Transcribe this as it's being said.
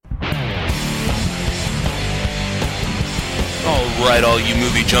Alright, all you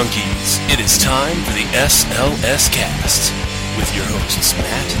movie junkies, it is time for the SLS Cast with your hosts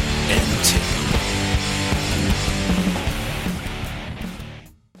Matt and Tim.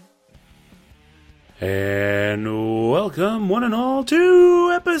 And welcome, one and all,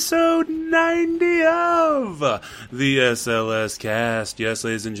 to episode 90 of the SLS Cast. Yes,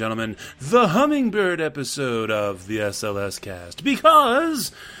 ladies and gentlemen, the hummingbird episode of the SLS Cast.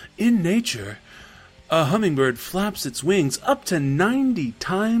 Because, in nature, a hummingbird flaps its wings up to 90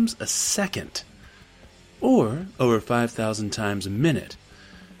 times a second, or over 5,000 times a minute.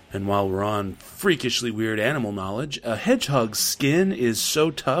 And while we're on freakishly weird animal knowledge, a hedgehog's skin is so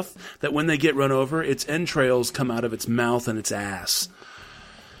tough that when they get run over, its entrails come out of its mouth and its ass.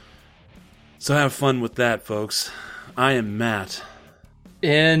 So have fun with that, folks. I am Matt.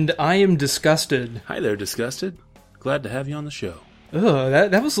 And I am disgusted. Hi there, Disgusted. Glad to have you on the show. Ugh,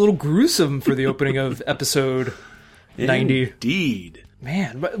 that was a little gruesome for the opening of episode 90. Indeed.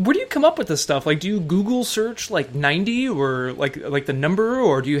 Man, where do you come up with this stuff? Like, do you Google search, 90, or, like the number,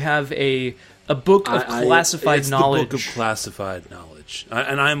 or do you have a book of classified knowledge? It's the book of classified knowledge.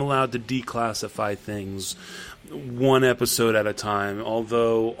 And I'm allowed to declassify things one episode at a time,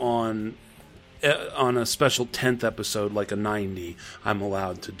 although on a special 10th episode, like a 90, I'm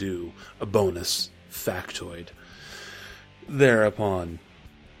allowed to do a bonus factoid thereupon.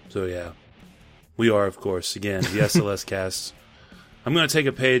 So, yeah. We are, of course, again, the SLS Cast. I'm going to take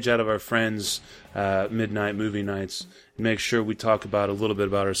a page out of our friends' Midnight Movie Nights and make sure we talk about a little bit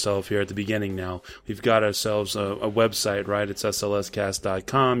about ourselves here at the beginning now. We've got ourselves a website, right? It's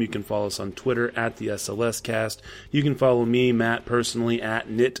slscast.com. You can follow us on Twitter at the SLScast. You can follow me, Matt, personally at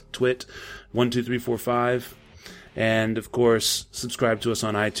nittwit12345. And, of course, subscribe to us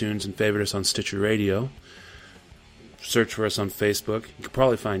on iTunes and favorite us on Stitcher Radio. Search for us on Facebook. You can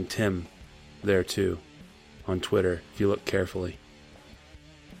probably find Tim there, too, on Twitter, if you look carefully.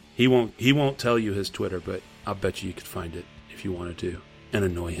 He won't tell you his Twitter, but I'll bet you could find it if you wanted to and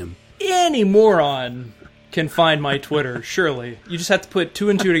annoy him. Any moron can find my Twitter, surely. You just have to put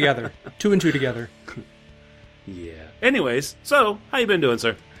two and two together. Two and two together. Yeah. Anyways, so, how you been doing,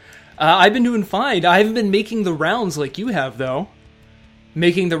 sir? I've been doing fine. I haven't been making the rounds like you have, though.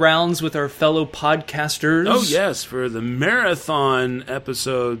 Making the rounds with our fellow podcasters. Oh, yes, for the marathon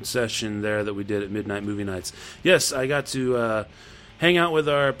episode session there that we did at Midnight Movie Nights. Yes, I got to hang out with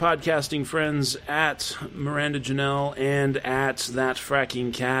our podcasting friends at Miranda Janelle and at That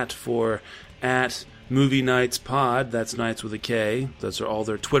Fracking Cat for at Movie Nights Pod. That's Nights with a K. Those are all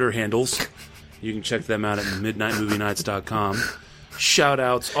their Twitter handles. You can check them out at midnightmovienights.com.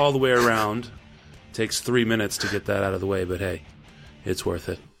 Shout-outs all the way around. Takes 3 minutes to get that out of the way, but hey, it's worth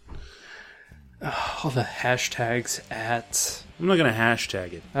it. All the hashtags, ats. I'm not going to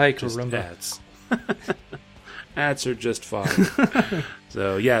hashtag it. Ay, just caramba. Ats. Ats are just fine.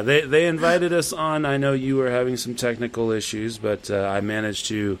 So, yeah, they invited us on. I know you were having some technical issues, but I managed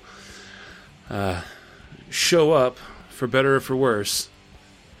to show up, for better or for worse,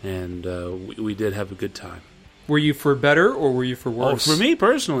 and we did have a good time. Were you for better, or were you for worse? Oh, for me,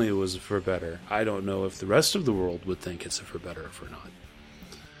 personally, it was for better. I don't know if the rest of the world would think it's a for better or for not.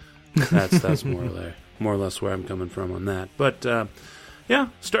 That's more or less where I'm coming from on that. But, yeah,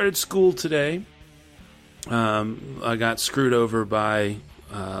 started school today. I got screwed over by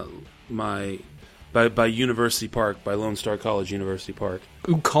University Park, by Lone Star College University Park.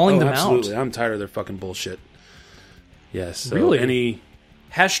 Ooh, calling them absolutely. out. I'm tired of their fucking bullshit. Yes. So really?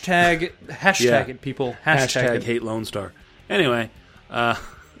 Hashtag yeah. it, people. Hashtag it. hate Lone Star. Anyway, that'd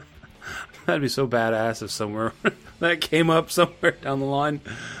be so badass if somewhere that came up somewhere down the line.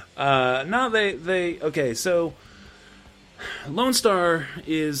 Okay, so Lone Star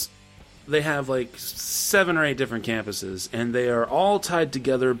is, they have like 7 or 8 different campuses, and they are all tied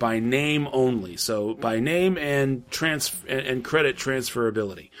together by name only. So by name and credit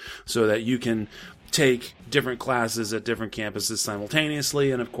transferability, so that you can take different classes at different campuses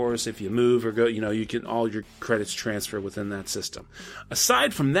simultaneously, and of course, if you move or go, you can, all your credits transfer within that system.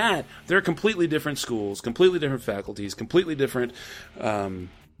 Aside from that, they're completely different schools, completely different faculties, completely different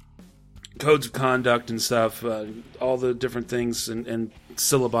codes of conduct and stuff. All the different things and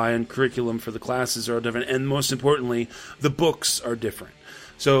syllabi and curriculum for the classes are all different, and most importantly, the books are different.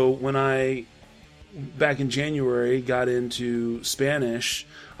 So when I, back in January, got into Spanish,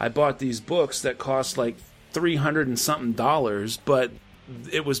 I bought these books that cost like $300 and something, but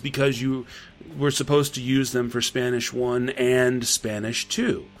it was because you were supposed to use them for Spanish 1 and Spanish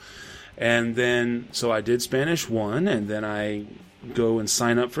 2. And then, so I did Spanish 1, and then I go and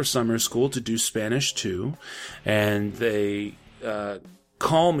sign up for summer school to do Spanish 2. And they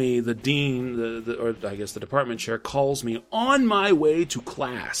call me, the dean, or I guess the department chair calls me on my way to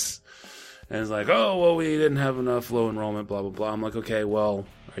class. And it's like, oh, well, we didn't have enough low enrollment, blah, blah, blah. I'm like, okay, well,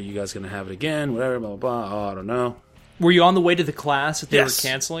 are you guys going to have it again? Whatever, blah, blah, blah. Oh, I don't know. Were you on the way to the class that they were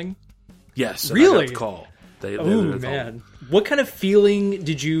canceling? Yes. Really? I got the call. Oh, man. What kind of feeling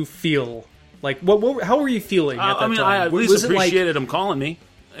did you feel? Like, how were you feeling at that time? I at least appreciated them calling me,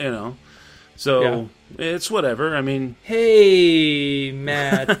 So, it's whatever. I mean... Hey,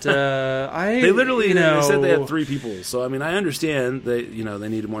 Matt, They literally they said they had 3 people. So, I mean, I understand they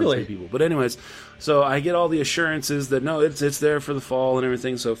needed more than 3 people. But anyways, so I get all the assurances that, no, it's there for the fall and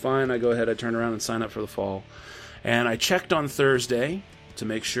everything. So, fine, I go ahead, I turn around and sign up for the fall. And I checked on Thursday to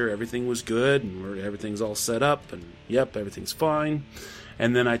make sure everything was good and everything's all set up. And, yep, everything's fine.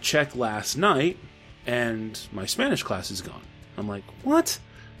 And then I checked last night, and my Spanish class is gone. I'm like, what?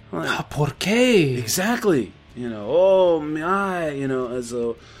 ¿Por qué? Exactly.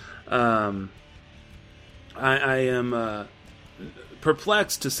 I am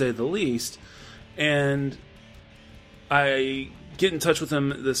perplexed, to say the least. And I get in touch with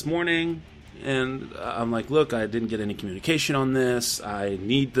him this morning, and I'm like, look, I didn't get any communication on this. I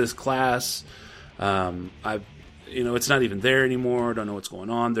need this class. It's not even there anymore. Don't know what's going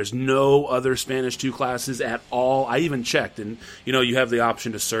on. There's no other Spanish 2 classes at all. I even checked, and, you have the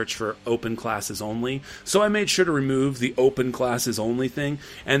option to search for open classes only. So I made sure to remove the open classes only thing,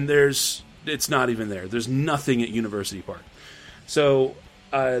 and it's not even there. There's nothing at University Park. So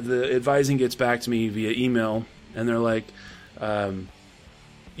the advising gets back to me via email, and they're like, the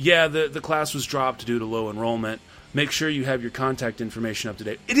class was dropped due to low enrollment. Make sure you have your contact information up to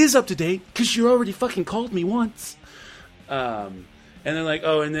date. It is up to date, because you already fucking called me once. And they're like,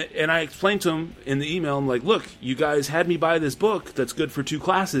 oh, and I explained to them in the email, I'm like, look, you guys had me buy this book that's good for 2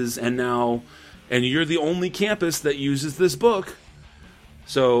 classes, and you're the only campus that uses this book.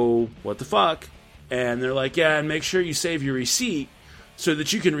 So, what the fuck? And they're like, yeah, and make sure you save your receipt so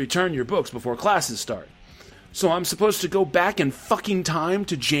that you can return your books before classes start. So I'm supposed to go back in fucking time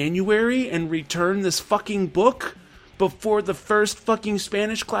to January and return this fucking book before the first fucking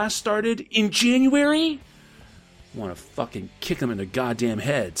Spanish class started in January? I want to fucking kick them in the goddamn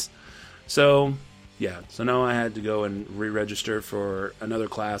heads. So, yeah. So now I had to go and re-register for another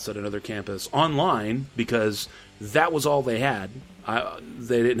class at another campus online, because that was all they had.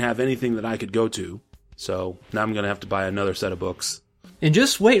 They didn't have anything that I could go to. So now I'm going to have to buy another set of books. And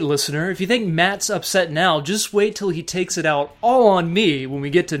just wait, listener. If you think Matt's upset now, just wait till he takes it out all on me when we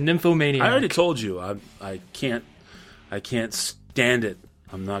get to Nymphomaniac. I already told you. I can't stand it.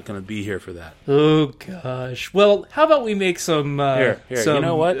 I'm not going to be here for that. Oh, gosh. Well, how about we make some... Here. You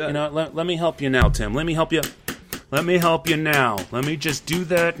know what? Let me help you now, Tim. Let me help you. Let me help you now. Let me just do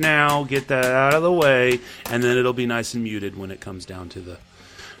that now, get that out of the way, and then it'll be nice and muted when it comes down to the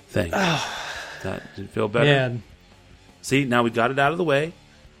thing. That did it feel better? Man. See, now we got it out of the way,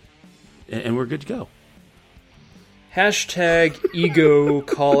 and we're good to go. Hashtag ego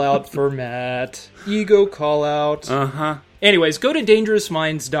call out for Matt. Ego call out. Uh-huh. Anyways, go to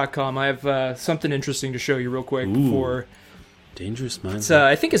dangerousminds.com. I have something interesting to show you real quick. Ooh. Dangerous Minds?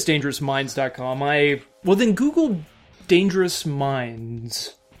 I think it's dangerousminds.com. Well, then Google Dangerous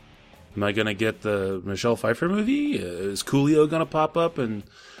Minds. Am I going to get the Michelle Pfeiffer movie? Is Coolio going to pop up and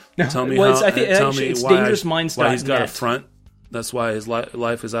tell me it's why dangerousminds.net. Why he's got a front? That's why his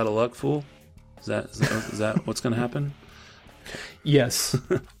life is out of luck, fool? Is that what's going to happen? Yes.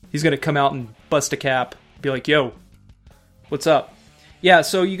 He's going to come out and bust a cap. Be like, yo, what's up? Yeah,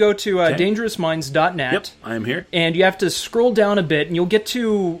 so you go to dangerousminds.net. Yep, I am here. And you have to scroll down a bit, and you'll get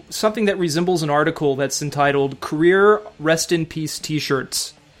to something that resembles an article that's entitled Career Rest in Peace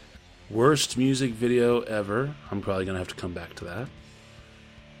T-Shirts. Worst music video ever. I'm probably going to have to come back to that.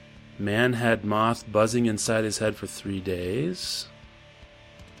 Man had moth buzzing inside his head for 3 days.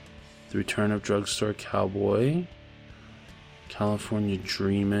 The Return of Drugstore Cowboy. California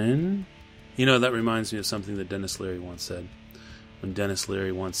Dreamin'. That reminds me of something that Dennis Leary once said. When Dennis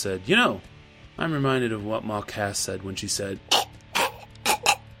Leary once said, I'm reminded of what Ma Cass said when she said...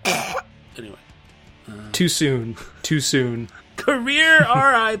 Anyway. Too soon. Career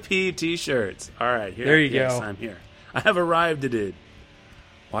RIP T-shirts. All right, here. There you go. Yes, I'm here. I have arrived at it.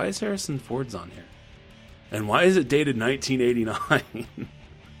 Why is Harrison Ford's on here? And why is it dated 1989?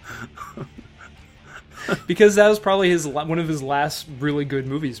 Because that was probably one of his last really good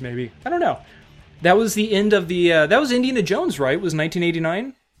movies, maybe. I don't know. That was the end of the... that was Indiana Jones, right? Was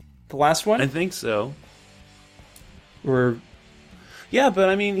 1989? The last one? I think so. Or... Yeah, but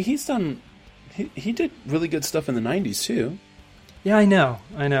I mean, he's done... He did really good stuff in the 90s, too. Yeah, I know.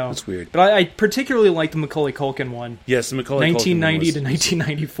 That's weird. But I particularly like the Macaulay Culkin one. Yes, the Macaulay 1990 Culkin to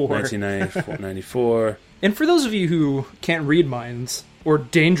 1994. 1994. And for those of you who can't read minds, or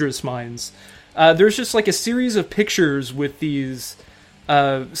dangerous minds, there's just like a series of pictures with these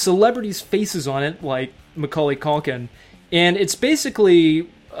celebrities' faces on it, like Macaulay Culkin. And it's basically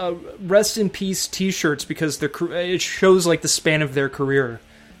rest in peace t-shirts because it shows like the span of their career.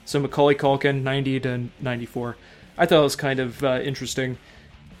 So Macaulay Culkin, 90 to 94. I thought it was kind of interesting.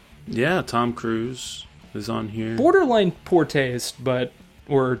 Yeah, Tom Cruise is on here. Borderline poor taste,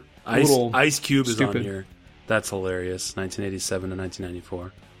 or Ice Cube stupid. is on here. That's hilarious. 1987 to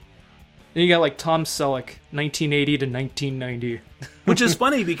 1994. Then you got like Tom Selleck, 1980 to 1990. Which is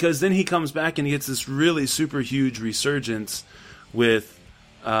funny because then he comes back and he gets this really super huge resurgence with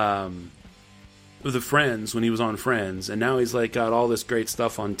the Friends when he was on Friends, and now he's like got all this great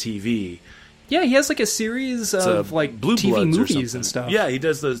stuff on TV. Yeah, he has like a series of like Blue TV Bloods movies and stuff. Yeah, he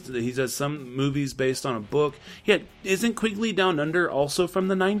does those. He does some movies based on a book. Isn't Quigley Down Under also from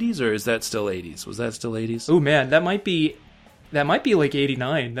the 90s, or is that still 80s? Was that still 80s? Oh man, that might be like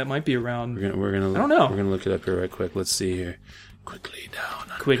 89. That might be around. We're gonna. I don't know. We're gonna look it up here right quick. Let's see here. Quigley Down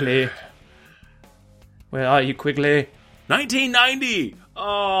Under. Quigley. Where are you, Quigley? 1990.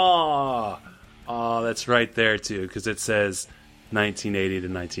 Oh, that's right there too, because it says 1980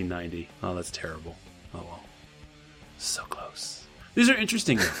 to 1990. Oh, that's terrible. Oh well, so close. These are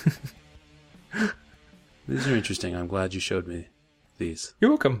interesting. These are interesting. I'm glad you showed me these.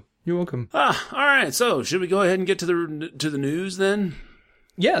 You're welcome. You're welcome. All right. So, should we go ahead and get to the news then?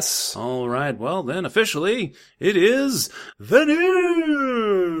 Yes. All right. Well, then officially, it is the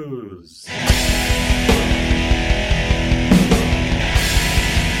news.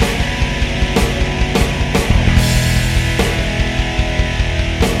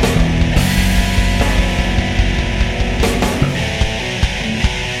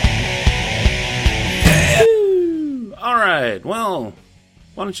 All right. Well,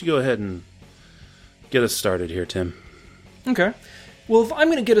 why don't you go ahead and get us started here, Tim? Okay. Well, if I'm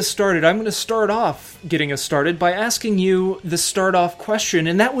going to get us started, I'm going to start off getting us started by asking you the start-off question,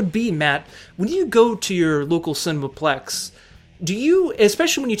 and that would be, Matt, when you go to your local Cinemaplex, do you,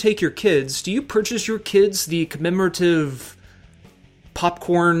 especially when you take your kids, do you purchase your kids the commemorative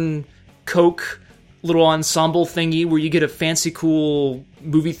popcorn, Coke, little ensemble thingy where you get a fancy, cool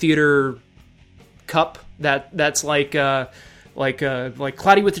movie theater cup that's like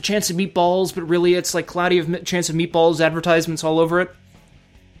Cloudy with a Chance of Meatballs, but really it's like Cloudy with Chance of Meatballs advertisements all over it?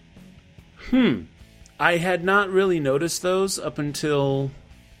 I had not really noticed those up until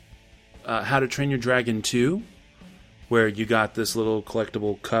How to Train Your Dragon 2, where you got this little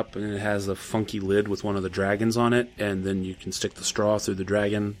collectible cup and it has a funky lid with one of the dragons on it, and then you can stick the straw through the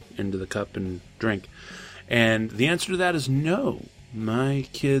dragon into the cup and drink. And the answer to that is no. My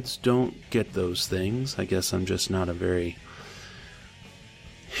kids don't get those things. I guess I'm just not a very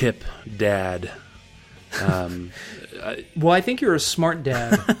hip dad. Well, I think you're a smart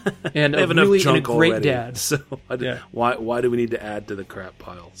dad and I have a enough really junk and a great already, dad. So why do we need to add to the crap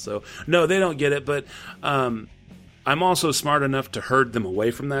pile? So no, they don't get it. But I'm also smart enough to herd them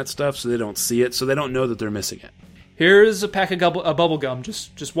away from that stuff, so they don't see it, so they don't know that they're missing it. Here's a pack of bubble gum.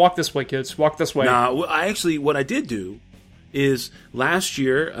 Just walk this way, kids. Walk this way. Nah, what I did do is last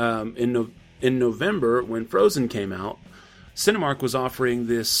year in November when Frozen came out, Cinemark was offering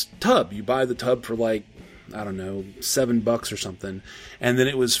this tub. You buy the tub for like, I don't know, $7 or something, and then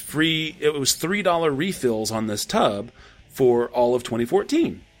it was free. It was $3 refills on this tub for all of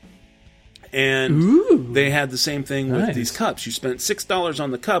 2014. And they had the same thing with these cups. You spent $6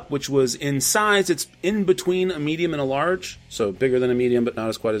 on the cup, which was in size. It's in between a medium and a large, so bigger than a medium, but not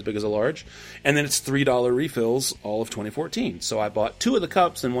as quite as big as a large. And then it's $3 refills all of 2014. So I bought 2 of the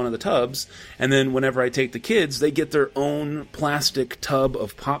cups and 1 of the tubs. And then whenever I take the kids, they get their own plastic tub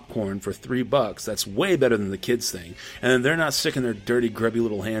of popcorn for $3. That's way better than the kids' thing. And then they're not sticking their dirty, grubby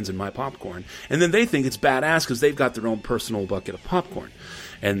little hands in my popcorn. And then they think it's badass because they've got their own personal bucket of popcorn.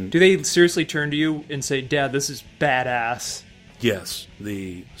 And do they seriously turn to you and say, "Dad, this is badass"? Yes,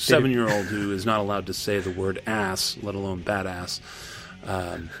 the 7-year-old who is not allowed to say the word ass, let alone badass,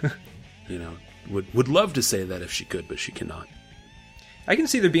 would love to say that if she could, but she cannot. I can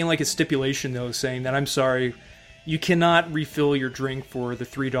see there being like a stipulation though, saying that I'm sorry, you cannot refill your drink for the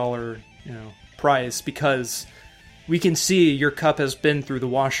 $3, price because we can see your cup has been through the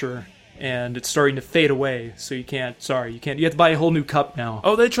washer. And it's starting to fade away, so you can't. You have to buy a whole new cup now.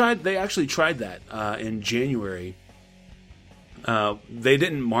 Oh, they actually tried that in January. They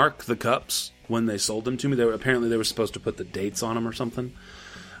didn't mark the cups when they sold them to me. Apparently they were supposed to put the dates on them or something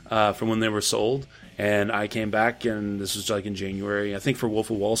from when they were sold. And I came back, and this was like in January, I think for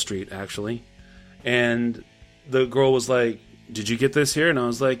Wolf of Wall Street, actually. And the girl was like, "Did you get this here?" And I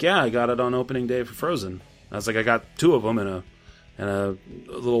was like, "Yeah, I got it on opening day for Frozen." I was like, "I got 2 of them in a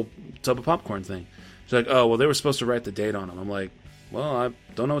little tub of popcorn thing." She's like, "Oh, well, they were supposed to write the date on them." I'm like, "Well, I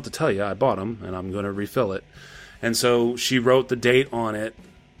don't know what to tell you. I bought them, and I'm going to refill it." And so she wrote the date on it,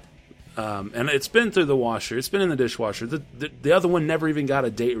 and it's been through the washer. It's been in the dishwasher. The other one never even got a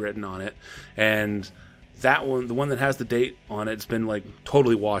date written on it, and that one, the one that has the date on it, it's been like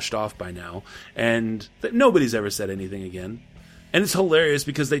totally washed off by now, and nobody's ever said anything again. And it's hilarious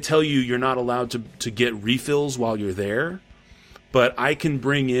because they tell you you're not allowed to get refills while you're there, but I can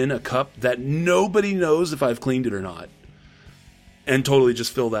bring in a cup that nobody knows if I've cleaned it or not, and totally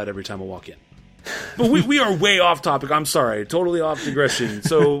just fill that every time I walk in. But we are way off topic. I'm sorry, totally off digression.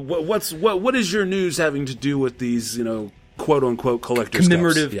 So what is your news having to do with these, quote unquote collector's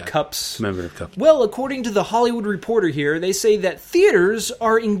commemorative cups? cups? Commemorative cups. Well, according to the Hollywood Reporter here, they say that theaters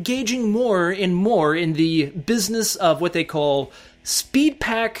are engaging more and more in the business of what they call speed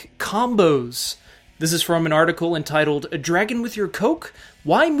pack combos. This is from an article entitled "A Dragon with Your Coke?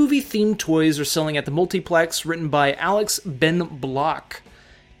 Why Movie-Themed Toys Are Selling at the Multiplex," written by Alex Ben Block.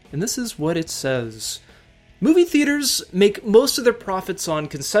 And this is what it says. Movie theaters make most of their profits on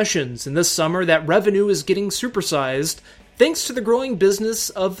concessions, and this summer that revenue is getting supersized thanks to the growing business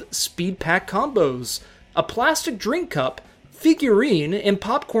of speed pack combos, a plastic drink cup, figurine, and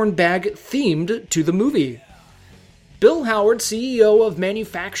popcorn bag themed to the movie. Bill Howard, CEO of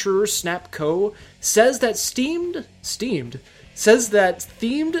manufacturer Snapco, says that themed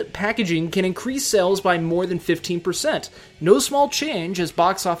packaging can increase sales by more than 15%. No small change as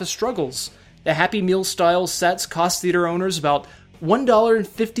box office struggles. The Happy Meal style sets cost theater owners about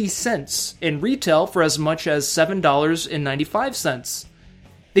 $1.50 and retail for as much as $7.95.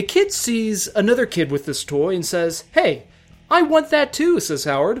 The kid sees another kid with this toy and says, "Hey, I want that too," says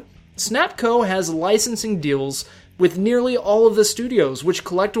Howard. Snapco has licensing deals with nearly all of the studios, which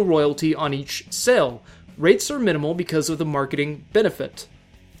collect a royalty on each sale. Rates are minimal because of the marketing benefit.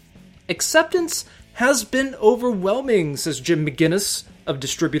 Acceptance has been overwhelming, says Jim McGinnis of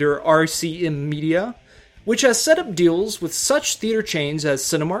distributor RCM Media, which has set up deals with such theater chains as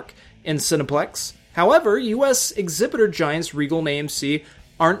Cinemark and Cineplex. However, U.S. exhibitor giants Regal and AMC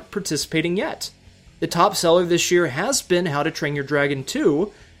aren't participating yet. The top seller this year has been How to Train Your Dragon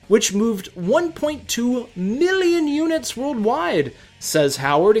 2, which moved 1.2 million units worldwide, says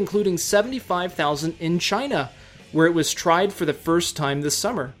Howard, including 75,000 in China, where it was tried for the first time this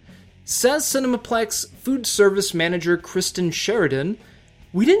summer. Says Cinemaplex food service manager Kristen Sheridan,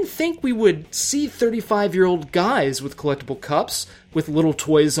 "We didn't think we would see 35-year-old guys with collectible cups with little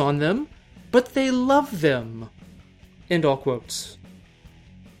toys on them, but they love them." End all quotes.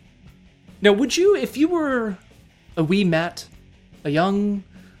 Now, would you, if you were a wee Matt, a young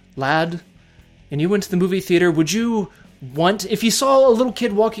lad, and you went to the movie theater, would you want, if you saw a little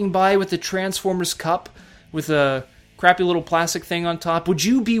kid walking by with a Transformers cup with a crappy little plastic thing on top, would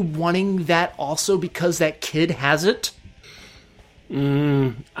you be wanting that also because that kid has it?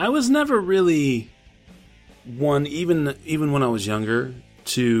 I was never really one, even when I was younger,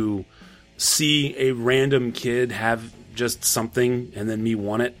 to see a random kid have just something and then me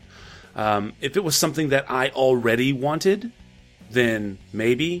want it. If it was something that I already wanted, then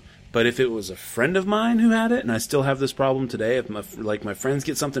maybe. But if it was a friend of mine who had it, and I still have this problem today, if my friends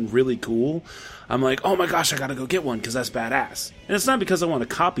get something really cool, I'm like, oh my gosh, I gotta go get one because that's badass. And it's not because I want to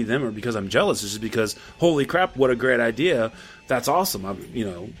copy them or because I'm jealous. It's just because, holy crap, what a great idea. That's awesome.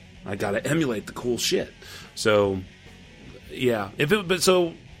 I gotta emulate the cool shit. So, yeah.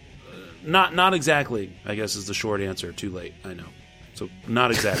 Not exactly, I guess is the short answer. Too late, I know. So,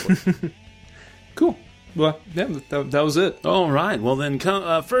 not exactly. Cool. Well, yeah, that was it. All right. Well, then,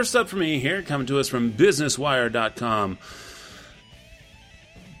 first up for me here, coming to us from BusinessWire.com.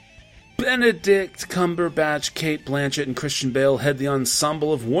 Benedict Cumberbatch, Cate Blanchett, and Christian Bale head the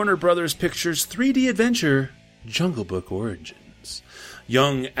ensemble of Warner Brothers Pictures' 3D adventure, Jungle Book Origins.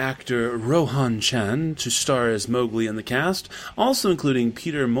 Young actor Rohan Chan to star as Mowgli in the cast, also including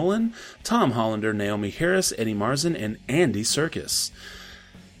Peter Mullen, Tom Hollander, Naomi Harris, Eddie Marsan, and Andy Serkis.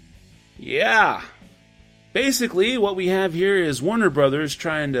 Yeah. Basically, what we have here is Warner Brothers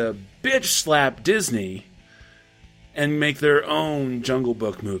trying to bitch slap Disney and make their own Jungle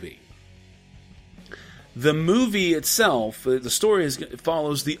Book movie. The movie itself, the story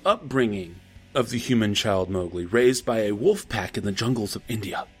follows the upbringing of the human child Mowgli, raised by a wolf pack in the jungles of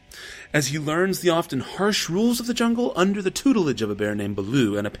India. As he learns the often harsh rules of the jungle under the tutelage of a bear named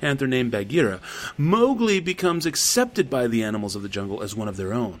Baloo and a panther named Bagheera, Mowgli becomes accepted by the animals of the jungle as one of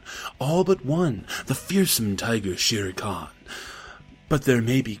their own, all but one, the fearsome tiger Shere Khan. But there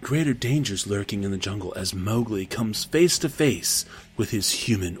may be greater dangers lurking in the jungle as Mowgli comes face to face with his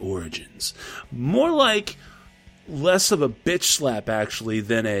human origins. More like less of a bitch slap, actually,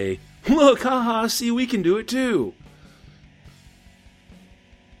 than a, look, haha, see, we can do it too.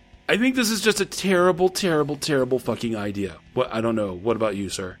 I think this is just a terrible, terrible, terrible fucking idea. I don't know. What about you,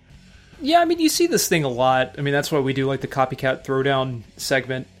 sir? Yeah, I mean, you see this thing a lot. I mean, that's why we do, like, the copycat throwdown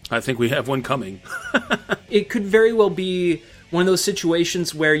segment. I think we have one coming. It could very well be one of those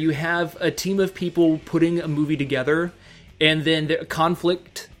situations where you have a team of people putting a movie together, and then the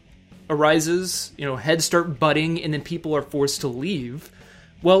conflict arises, heads start butting, and then people are forced to leave.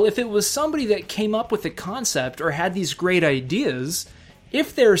 Well, if it was somebody that came up with a concept or had these great ideas,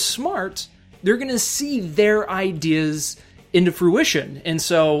 if they're smart, they're going to see their ideas into fruition. And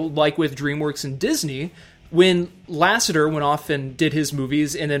so, like with DreamWorks and Disney, when Lasseter went off and did his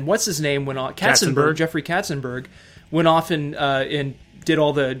movies, and then what's-his-name went on, Jeffrey Katzenberg, went off and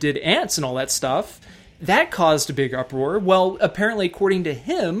did Ants and all that stuff, that caused a big uproar. Well, apparently, according to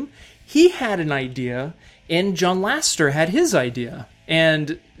him, he had an idea, and John Lasseter had his idea.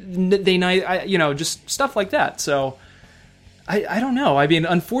 And they, just stuff like that. So I don't know. I mean,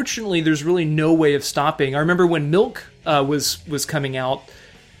 unfortunately, there's really no way of stopping. I remember when Milk was coming out,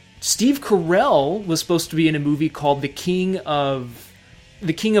 Steve Carell was supposed to be in a movie called The King of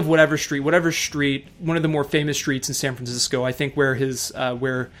whatever street, one of the more famous streets in San Francisco. I think where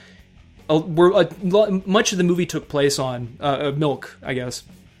much of the movie took place on Milk, I guess.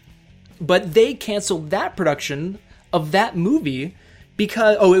 But they canceled that production of that movie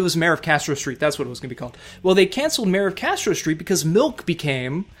because, it was Mayor of Castro Street. That's what it was going to be called. Well, they canceled Mayor of Castro Street because Milk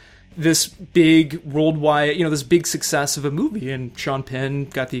became this big worldwide, this big success of a movie. And Sean Penn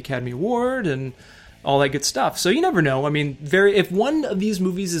got the Academy Award and all that good stuff. So you never know. I mean, if one of these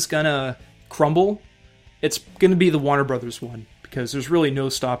movies is going to crumble, it's going to be the Warner Brothers one because there's really no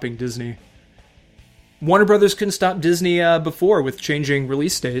stopping Disney. Warner Brothers couldn't stop Disney before with changing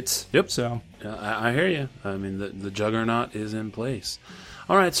release dates. Yep. So I hear you. I mean, the juggernaut is in place.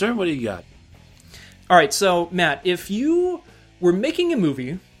 All right, sir, what do you got? All right, so, Matt, if you were making a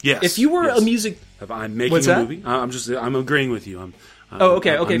movie... Yes. If you were a music... If I'm making What's a that? movie? I'm agreeing with you. I'm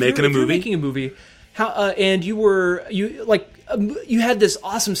okay. I'm making if a movie. You're making a movie, how and you had this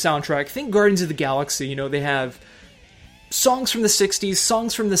awesome soundtrack. Think Guardians of the Galaxy. They have songs from the 60s,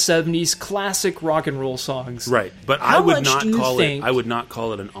 songs from the 70s, classic rock and roll songs. Right, but I would not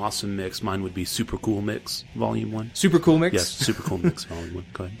call it an awesome mix. Mine would be Super Cool Mix, Volume 1. Super Cool Mix? Yes, Super Cool Mix, Volume 1.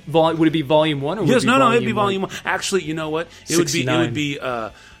 Go ahead. Would it be Volume 1? Or yes, it'd be Volume 1. Actually, you know what? It 69. would be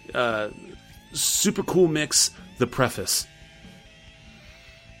Super Cool Mix, the preface.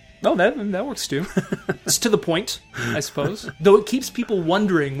 Oh, that works too. It's to the point, I suppose. Though it keeps people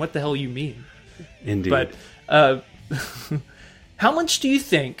wondering what the hell you mean. Indeed. But, how much do you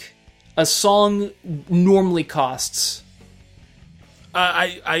think a song normally costs?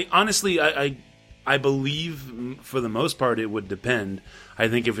 I honestly believe for the most part it would depend. I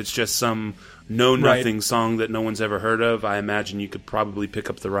think if it's just some know-nothing song that no one's ever heard of, I imagine you could probably pick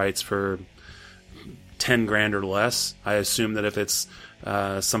up the rights for $10,000 or less. I assume that if it's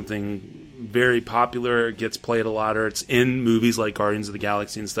something very popular, gets played a lot, or it's in movies like Guardians of the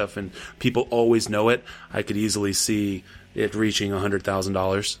Galaxy and stuff, and people always know it, I could easily see it reaching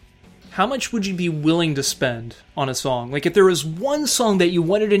 $100,000. How much would you be willing to spend on a song? Like, if there was one song that you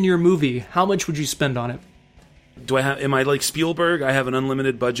wanted in your movie, how much would you spend on it? Am I like Spielberg? I have an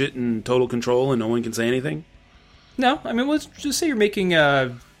unlimited budget and total control, and no one can say anything? No, I mean, let's just say you're making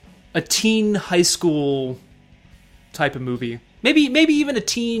a teen high school type of movie. Maybe even a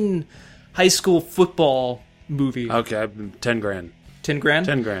teen high school football movie. Okay, $10,000. $10,000?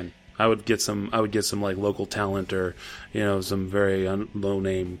 $10,000. I would get some like local talent or some very low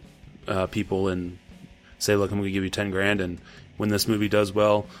name people and say, look, I'm going to give you $10,000, and when this movie does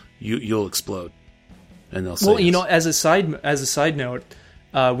well, you'll explode. And they'll say, well, as a side note,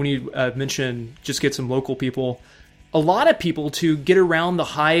 when you mention just get some local people, a lot of people to get around the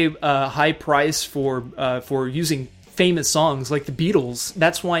high price for using famous songs like the Beatles.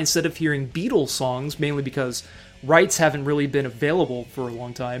 That's why instead of hearing Beatles songs, mainly because rights haven't really been available for a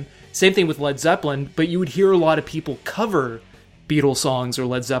long time. Same thing with Led Zeppelin, but you would hear a lot of people cover Beatles songs or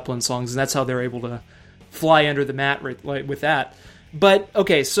Led Zeppelin songs, and that's how they're able to fly under the mat with that. But,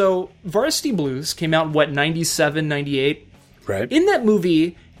 okay, so Varsity Blues came out in, 97, 98? Right. In that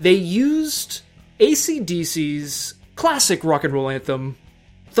movie, they used AC/DC's classic rock and roll anthem,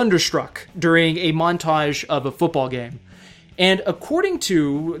 thunderstruck during a montage of a football game. And according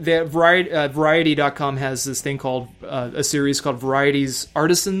to the Variety.com has this thing called, a series called Variety's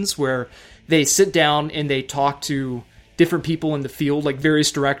Artisans, where they sit down and they talk to different people in the field, like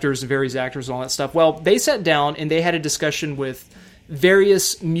various directors and various actors and all that stuff. Well, they sat down and they had a discussion with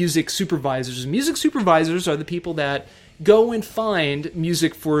various music supervisors. Music supervisors are the people that go and find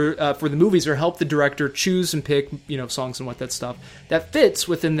music for the movies or help the director choose and pick, songs and what that stuff that fits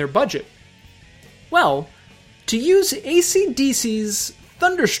within their budget. Well, to use AC/DC's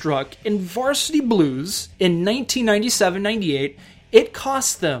Thunderstruck in Varsity Blues in 1997-98, it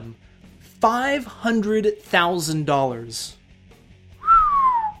cost them $500,000.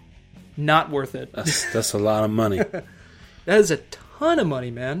 Not worth it. That's a lot of money. That is a ton of money,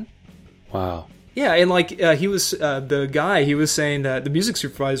 man. Wow. Yeah, and he was the guy. He was saying that the music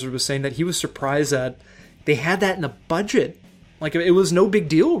supervisor was saying that he was surprised that they had that in the budget. Like it was no big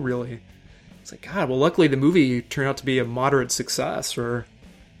deal, really. It's like, God. Well, luckily the movie turned out to be a moderate success, or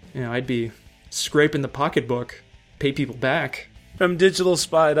I'd be scraping the pocketbook, pay people back. From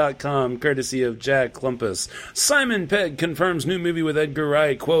DigitalSpy.com, courtesy of Jack Klumpus. Simon Pegg confirms new movie with Edgar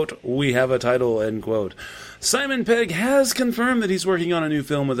Wright. Quote, "We have a title," end quote. Simon Pegg has confirmed that he's working on a new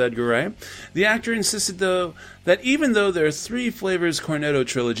film with Edgar Wright. The actor insisted, though, that even though their Three Flavors Cornetto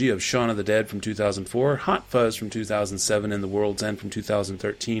trilogy of Shaun of the Dead from 2004, Hot Fuzz from 2007, and The World's End from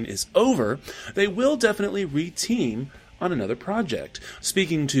 2013 is over, they will definitely re-team on another project.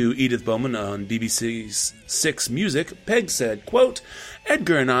 Speaking to Edith Bowman on BBC's Six Music, Pegg said, quote,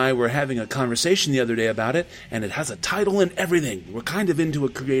 "Edgar and I were having a conversation the other day about it, and it has a title and everything. We're kind of into a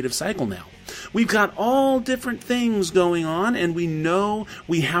creative cycle now. We've got all different things going on, and we know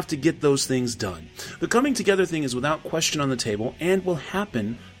we have to get those things done. The coming together thing is without question on the table and will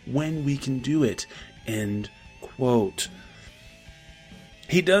happen when we can do it." End quote.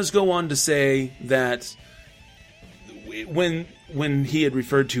 He does go on to say that when he had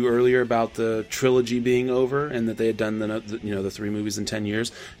referred to earlier about the trilogy being over and that they had done the 3 movies in 10 years,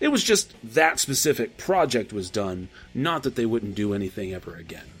 it was just that specific project was done, not that they wouldn't do anything ever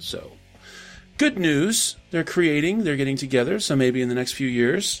again. So, good news. They're getting together, so maybe in the next few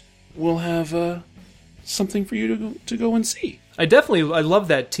years we'll have something for you to go and see. I love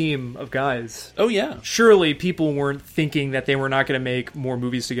that team of guys. Oh, yeah. Surely people weren't thinking that they were not going to make more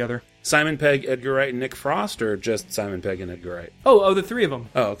movies together. Simon Pegg, Edgar Wright, and Nick Frost, or just Simon Pegg and Edgar Wright? Oh, the 3 of them.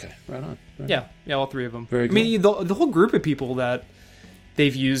 Oh, okay. Right on. Yeah, all 3 of them. Very cool. I mean, the whole group of people that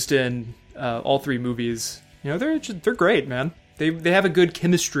they've used in all 3 movies, they're great, man. They have a good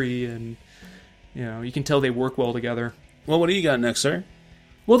chemistry, and you can tell they work well together. Well, what do you got next, sir?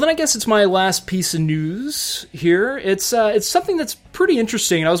 Well, then I guess it's my last piece of news here. It's something that's pretty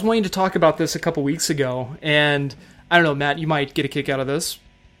interesting. I was wanting to talk about this a couple weeks ago, and I don't know, Matt, you might get a kick out of this.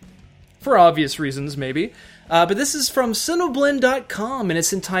 For obvious reasons, maybe. But this is from Cineblend.com, and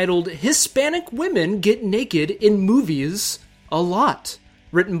it's entitled, "Hispanic Women Get Naked in Movies a Lot."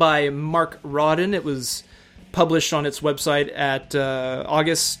 Written by Mark Rodden. It was published on its website at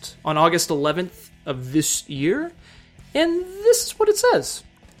August 11th of this year. And this is what it says.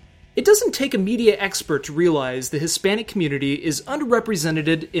 "It doesn't take a media expert to realize the Hispanic community is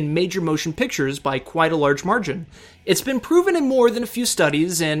underrepresented in major motion pictures by quite a large margin. It's been proven in more than a few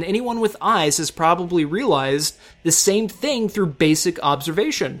studies, and anyone with eyes has probably realized the same thing through basic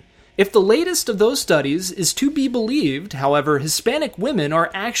observation. If the latest of those studies is to be believed, however, Hispanic women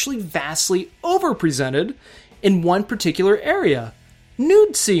are actually vastly overrepresented in one particular area: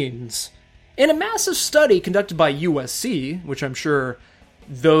 nude scenes. In a massive study conducted by USC, which I'm sure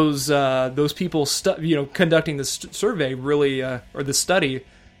those people conducting this survey really or the study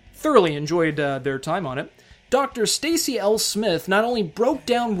thoroughly enjoyed their time on it, Dr. Stacy L. Smith not only broke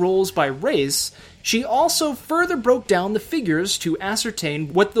down roles by race, she also further broke down the figures to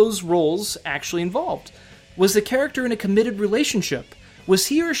ascertain what those roles actually involved. Was the character in a committed relationship? Was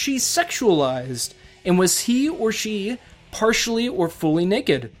he or she sexualized? And was he or she partially or fully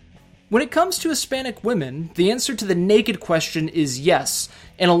naked? When it comes to Hispanic women, the answer to the naked question is yes,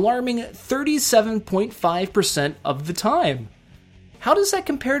 an alarming 37.5% of the time. How does that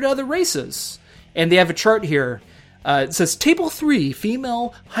compare to other races? And they have a chart here. It says, Table 3,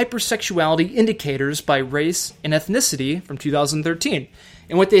 Female Hypersexuality Indicators by Race and Ethnicity from 2013.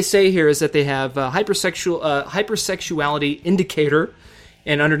 And what they say here is that they have a hypersexuality indicator,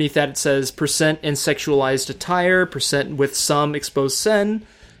 and underneath that it says percent in sexualized attire, percent with some exposed sin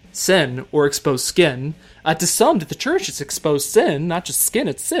or exposed skin. To some, to the church, it's exposed sin, not just skin,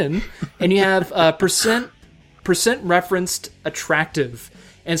 it's sin. And you have percent referenced attractive.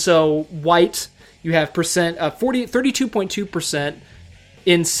 And so white, you have 32.2%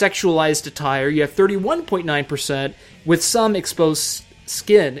 In sexualized attire, you have 31.9% with some exposed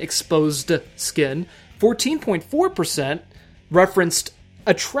skin, 14.4% referenced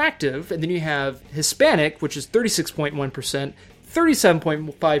attractive, and then you have Hispanic, which is 36.1%,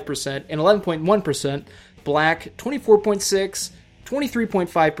 37.5%, and 11.1%, Black, 24.6%,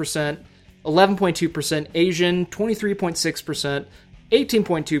 23.5%, 11.2%, Asian, 23.6%,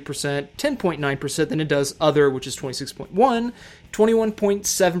 18.2%, 10.9%, then it does other, which is 26.1%,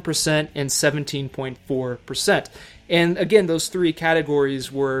 21.7%, and 17.4%. And again, those three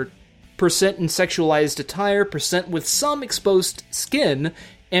categories were percent in sexualized attire, percent with some exposed skin,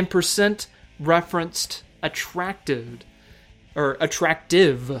 and percent referenced attractive.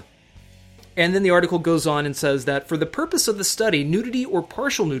 And then the article goes on and says that for the purpose of the study, nudity or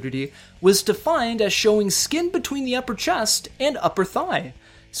partial nudity was defined as showing skin between the upper chest and upper thigh.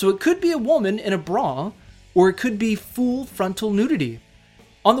 So it could be a woman in a bra, or it could be full frontal nudity.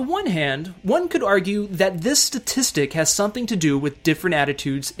 On the one hand, one could argue that this statistic has something to do with different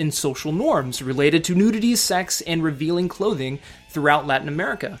attitudes and social norms related to nudity, sex, and revealing clothing throughout Latin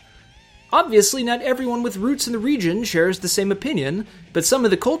America. Obviously, not everyone with roots in the region shares the same opinion, but some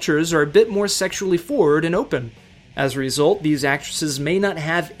of the cultures are a bit more sexually forward and open. As a result, these actresses may not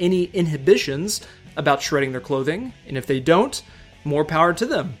have any inhibitions about shredding their clothing, and if they don't, more power to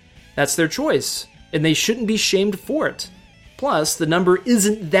them. That's their choice, and they shouldn't be shamed for it. Plus, the number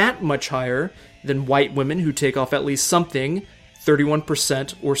isn't that much higher than white women who take off at least something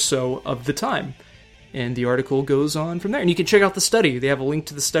 31% or so of the time. And the article goes on from there. And you can check out the study. They have a link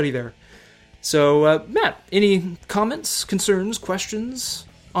to the study there. So, Matt, any comments, concerns, questions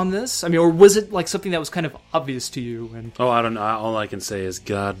on this? I mean, or was it like something that was kind of obvious to you? And I don't know. All I can say is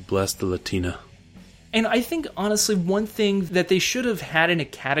God bless the Latina. And I think, honestly, one thing that they should have had in a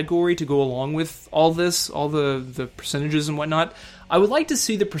category to go along with all this, all the percentages and whatnot, I would like to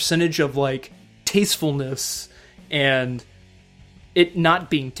see the percentage of, like, tastefulness and it not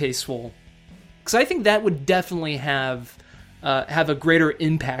being tasteful. Because I think that would definitely have a greater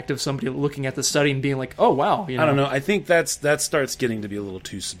impact of somebody looking at the study and being like, oh, wow. You know? I don't know. I think that starts getting to be a little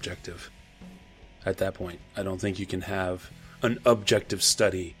too subjective at that point. I don't think you can have an objective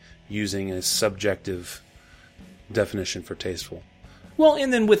study using a subjective definition for tasteful. Well,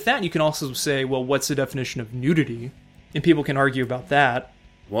 and then with that, you can also say, well, what's the definition of nudity? And people can argue about that.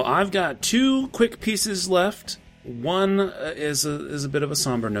 Well, I've got two quick pieces left. One is a bit of a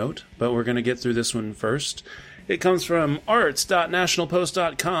somber note, but we're going to get through this one first. It comes from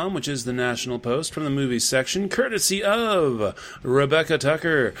arts.nationalpost.com, which is the National Post, from the movies section, courtesy of Rebecca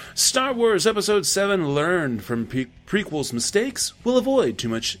Tucker. Star Wars Episode 7 learned from prequels' mistakes, will avoid too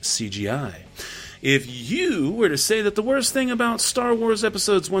much CGI. If you were to say that the worst thing about Star Wars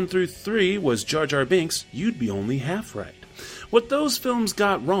Episodes 1 through 3 was Jar Jar Binks, you'd be only half right. What those films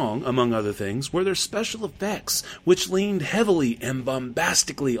got wrong, among other things, were their special effects, which leaned heavily and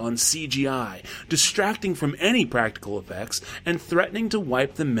bombastically on CGI, distracting from any practical effects and threatening to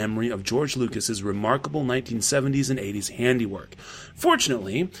wipe the memory of George Lucas's remarkable 1970s and 80s handiwork.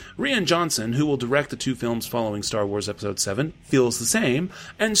 Fortunately, Rian Johnson, who will direct the two films following Star Wars Episode 7, feels the same,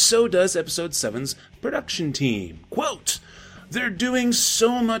 and so does Episode 7's production team. Quote, "They're doing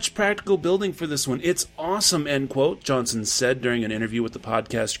so much practical building for this one. It's awesome," end quote, Johnson said during an interview with the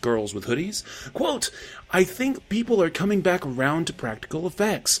podcast Girls with Hoodies. Quote, "I think people are coming back around to practical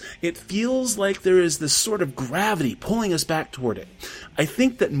effects. It feels like there is this sort of gravity pulling us back toward it. I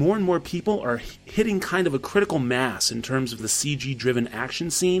think that more and more people are hitting kind of a critical mass in terms of the CG-driven action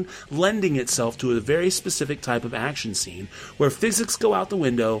scene, lending itself to a very specific type of action scene where physics go out the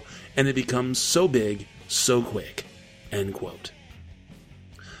window and it becomes so big, so quick." End quote.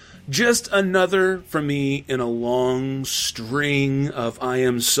 Just another for me in a long string of I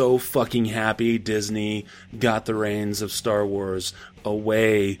am so fucking happy Disney got the reins of Star Wars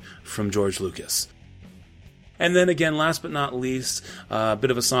away from George Lucas. And then again, last but not least, a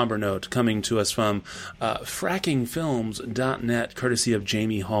bit of a somber note coming to us from frackingfilms.net, courtesy of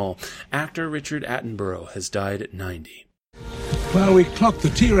Jamie Hall. Actor Richard Attenborough has died at 90. Well, we clocked the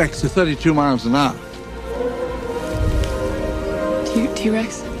T-Rex to 32 miles an hour.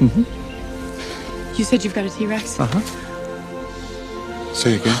 T-Rex? Mm-hmm. You said you've got a T-Rex? Uh-huh.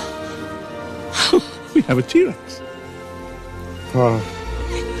 Say again. We have a T-Rex.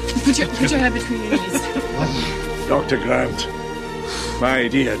 Put your head between your knees. Dr. Grant. My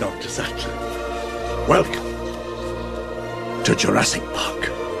dear Dr. Sattler. Welcome to Jurassic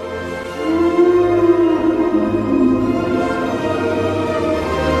Park.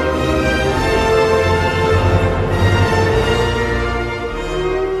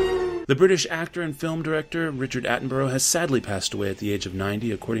 The British actor and film director Richard Attenborough has sadly passed away at the age of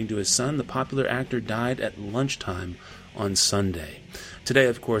 90. According to his son, the popular actor died at lunchtime on Sunday. Today,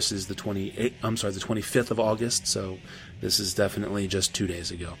 of course, is the 25th of August, so this is definitely just 2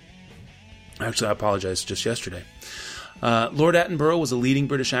 days ago. Actually, I apologize, just yesterday. Lord Attenborough was a leading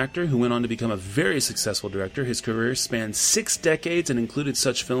British actor who went on to become a very successful director. His career spanned 6 decades and included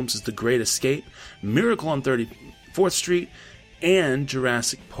such films as The Great Escape, Miracle on 34th Street, and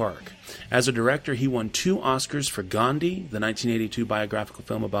Jurassic Park. As a director, he won 2 Oscars for Gandhi, the 1982 biographical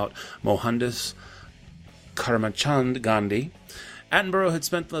film about Mohandas Karamchand Gandhi. Attenborough had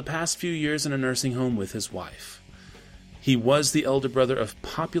spent the past few years in a nursing home with his wife. He was the elder brother of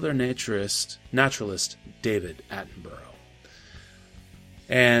popular naturalist David Attenborough.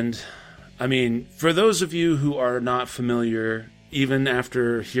 And, I mean, for those of you who are not familiar, even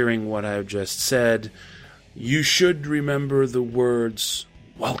after hearing what I've just said, you should remember the words,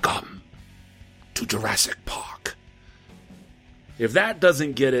 "Welcome to Jurassic Park." If that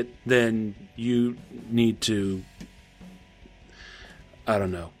doesn't get it, then you need to, I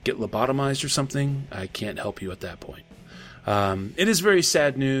don't know, get lobotomized or something. I can't help you at that point. It is very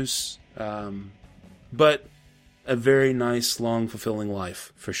sad news, but a very nice, long, fulfilling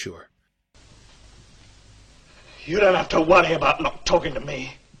life, for sure. You don't have to worry about not talking to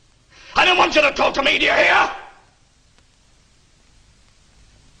me. I don't want you to talk to me, do you hear?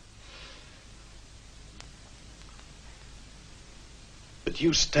 But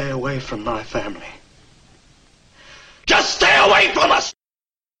you stay away from my family. Just stay away from us!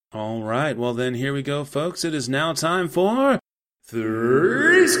 All right, well then, here we go, folks. It is now time for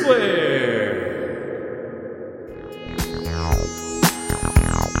 3 Square.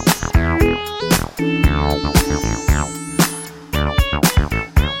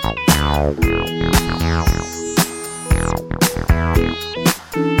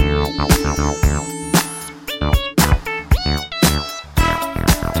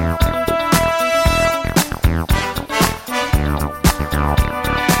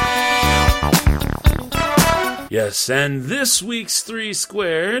 Yes, and this week's 3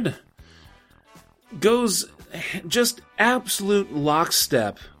 Squared goes just absolute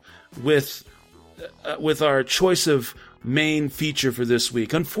lockstep with our choice of main feature for this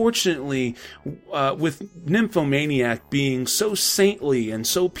week. Unfortunately, with Nymphomaniac being so saintly and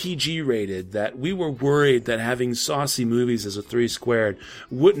so PG rated, that we were worried that having saucy movies as a 3 Squared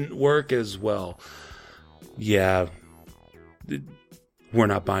wouldn't work as well. Yeah, we're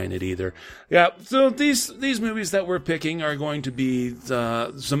not buying it either. Yeah, so these movies that we're picking are going to be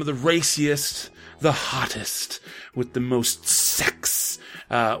some of the raciest, the hottest, with the most sex.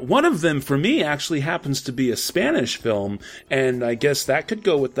 One of them, for me, actually happens to be a Spanish film, and I guess that could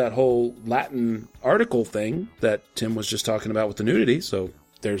go with that whole Latin article thing that Tim was just talking about with the nudity, so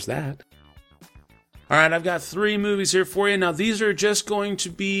there's that. All right, I've got 3 movies here for you. Now, these are just going to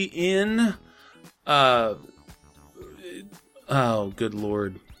be in... oh, good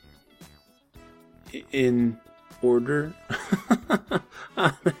Lord. In order?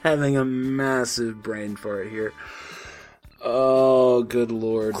 I'm having a massive brain fart here. Oh, good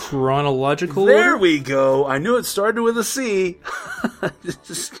Lord. Chronological There order? we go. I knew it started with a C.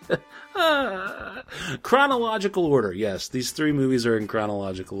 Chronological order. Yes, these 3 movies are in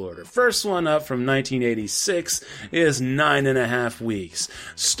chronological order. First one up from 1986 is 9.5 Weeks,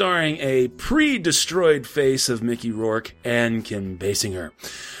 starring a pre-destroyed face of Mickey Rourke and Kim Basinger.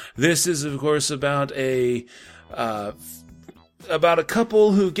 This is, of course, about a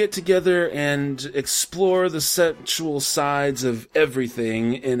couple who get together and explore the sexual sides of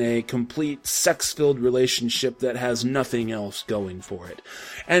everything in a complete sex-filled relationship that has nothing else going for it.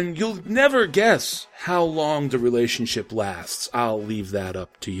 And you'll never guess how long the relationship lasts. I'll leave that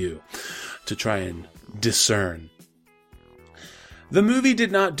up to you to try and discern. The movie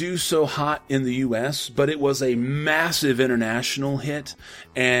did not do so hot in the US, but it was a massive international hit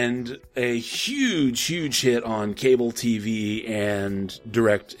and a huge, huge hit on cable TV and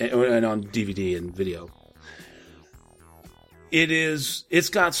on DVD and video. It's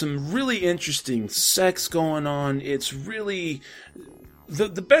got some really interesting sex going on. It's really...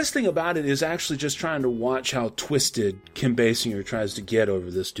 The best thing about it is actually just trying to watch how twisted Kim Basinger tries to get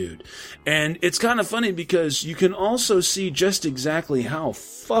over this dude. And it's kind of funny because you can also see just exactly how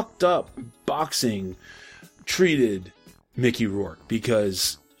fucked up boxing treated Mickey Rourke,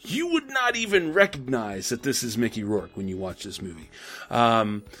 because you would not even recognize that this is Mickey Rourke when you watch this movie.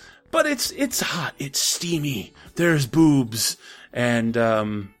 But it's hot, it's steamy, there's boobs, and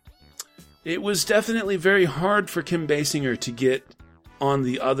it was definitely very hard for Kim Basinger to get on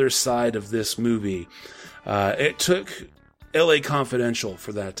the other side of this movie. It took LA Confidential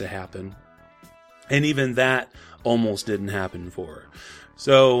for that to happen. And even that almost didn't happen for her.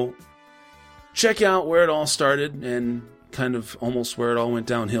 So check out where it all started and kind of almost where it all went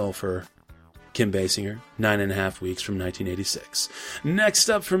downhill for Kim Basinger, 9.5 Weeks from 1986. Next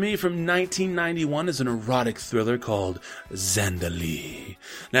up for me from 1991 is an erotic thriller called Zandalee.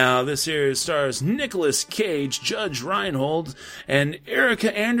 Now, this here stars Nicolas Cage, Judge Reinhold, and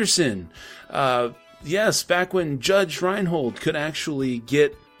Erica Anderson. Yes, back when Judge Reinhold could actually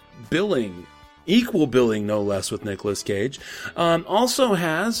get billing, equal billing no less, with Nicolas Cage. Also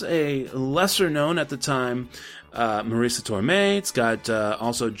has a lesser known at the time Marisa Tomei. It's got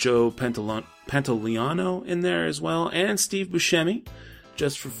also Joe Pantoliano in there as well, and Steve Buscemi,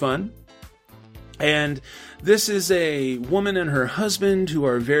 just for fun. And this is a woman and her husband who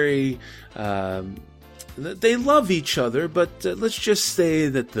are very... they love each other, but let's just say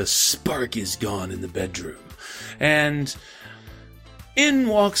that the spark is gone in the bedroom. And in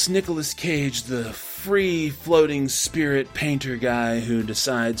walks Nicolas Cage, the free-floating spirit painter guy who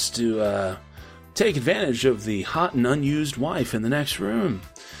decides to take advantage of the hot and unused wife in the next room.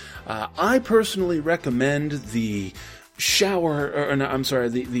 I personally recommend the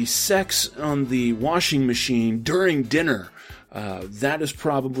the sex on the washing machine during dinner. That is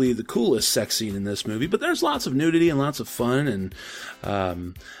probably the coolest sex scene in this movie, but there's lots of nudity and lots of fun, and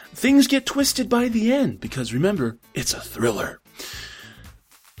things get twisted by the end, because remember, it's a thriller.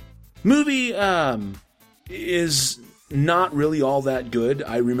 Movie is not really all that good.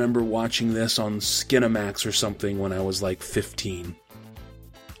 I remember watching this on Skinamax or something when I was like 15.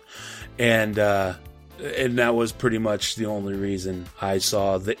 And that was pretty much the only reason I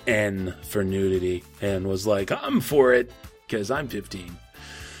saw the N for nudity and was like, I'm for it, because I'm 15,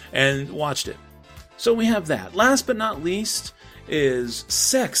 and watched it. So we have that. Last but not least is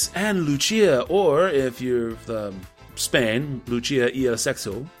Sex and Lucia, or if you're from Spain, Lucia y el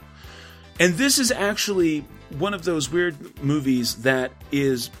Sexo. And this is actually one of those weird movies that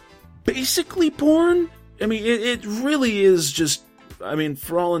is basically porn. I mean, it really is just, I mean,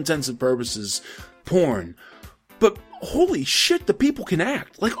 for all intents and purposes, porn. But holy shit, the people can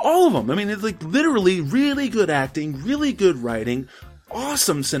act. Like, all of them. I mean, it's like literally really good acting, really good writing,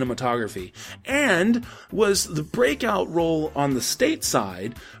 awesome cinematography, and was the breakout role on the state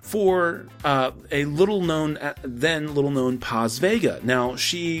side for a little-known Paz Vega. Now,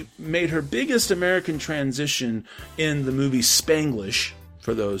 she made her biggest American transition in the movie Spanglish,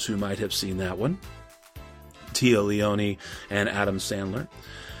 for those who might have seen that one. Tia Leone and Adam Sandler.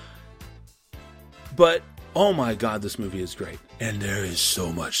 But, oh my god, this movie is great. And there is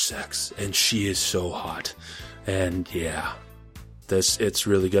so much sex. And she is so hot. And yeah, it's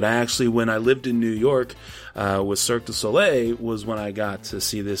really good. I actually, when I lived in New York with Cirque du Soleil, was when I got to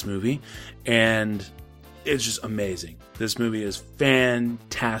see this movie. And it's just amazing. This movie is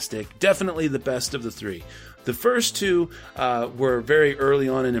fantastic. Definitely the best of the three. The first two were very early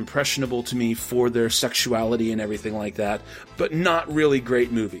on and impressionable to me for their sexuality and everything like that, but not really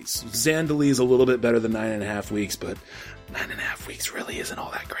great movies. Zandalee is a little bit better than 9.5 Weeks, but 9.5 Weeks really isn't all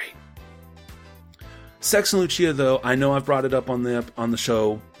that great. Sex and Lucia, though, I know I've brought it up on the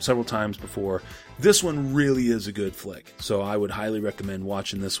show several times before. This one really is a good flick, so I would highly recommend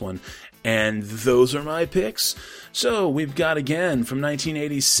watching this one. And those are my picks. So we've got, again, from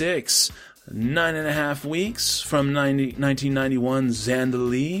 1986... 9.5 Weeks, from 1991,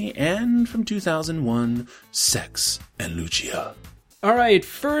 Zandalee, and from 2001, Sex and Lucia. Alright,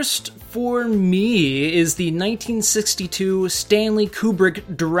 first for me is the 1962 Stanley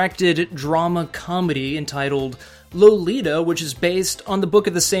Kubrick directed drama comedy entitled Lolita, which is based on the book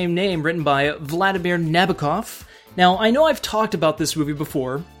of the same name written by Vladimir Nabokov. Now, I know I've talked about this movie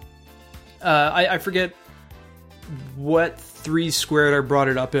before. I forget what 3 Squared I brought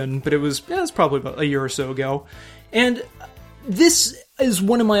it up in, but it was probably about a year or so ago. And this is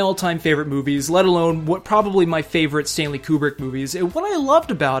one of my all-time favorite movies, let alone what probably my favorite Stanley Kubrick movies. And what I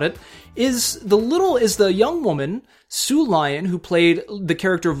loved about it is the young woman, Sue Lyon, who played the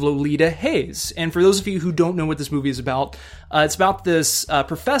character of Lolita Hayes. And for those of you who don't know what this movie is about, it's about this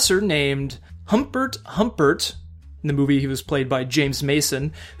professor named Humbert. In the movie, he was played by James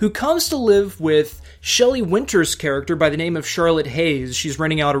Mason, who comes to live with Shelley Winter's character by the name of Charlotte Hayes. She's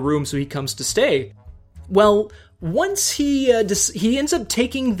renting out a room, so he comes to stay. Well, once he ends up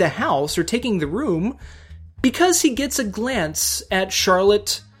taking the house, or taking the room, because he gets a glance at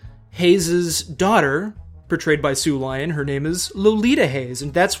Charlotte Hayes' daughter, portrayed by Sue Lyon. Her name is Lolita Hayes,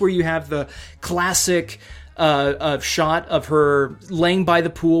 and that's where you have the classic shot of her laying by the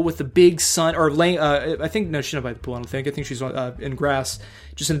pool with the big sun, or laying, I think, no, she's not by the pool, I think she's in grass,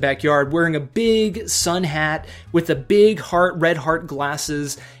 just in the backyard, wearing a big sun hat with the big red heart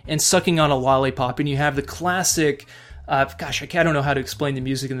glasses and sucking on a lollipop. And you have the classic, I don't know how to explain the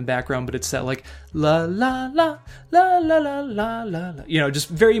music in the background, but it's that like, la la la, la la la la la, just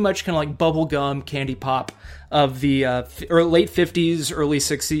very much kind of like bubblegum candy pop of the late 50s,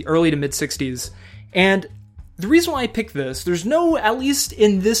 early to mid 60s. And the reason why I picked this, there's no, at least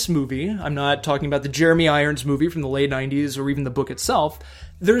in this movie, I'm not talking about the Jeremy Irons movie from the late 90s or even the book itself,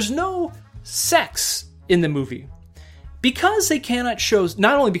 there's no sex in the movie. Because they cannot show,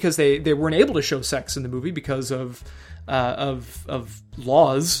 not only because they weren't able to show sex in the movie because of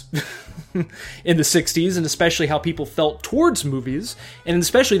laws in the 60s, and especially how people felt towards movies, and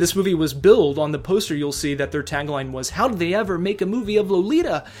especially this movie was billed on the poster. You'll see that their tagline was, how did they ever make a movie of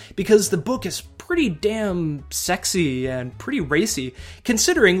Lolita? Because the book is pretty damn sexy and pretty racy,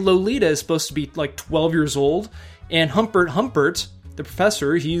 considering Lolita is supposed to be like 12 years old, and Humpert, the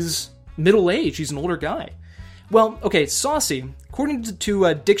professor, he's middle-aged, he's an older guy. Well, okay, saucy, according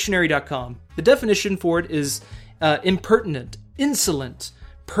to dictionary.com, the definition for it is impertinent, insolent,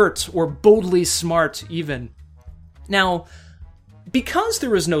 pert, or boldly smart even. Now, because there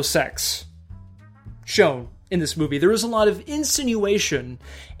was no sex shown in this movie, there was a lot of insinuation,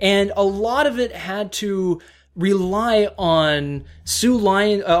 and a lot of it had to rely on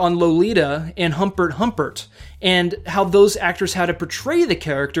on Lolita and Humpert, and how those actors had to portray the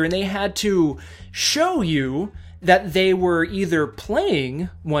character, and they had to show you that they were either playing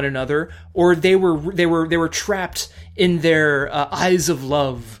one another or they were trapped in their eyes of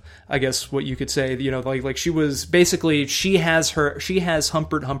love, I guess what you could say. Like she was basically, she has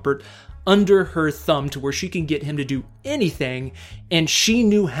Humpert under her thumb to where she can get him to do anything, and she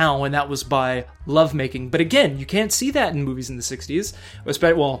knew how, and that was by lovemaking. But again, you can't see that in movies in the 60s.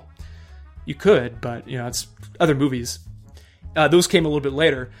 Well, you could, but it's other movies. Those came a little bit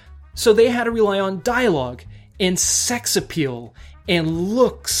later. So they had to rely on dialogue and sex appeal and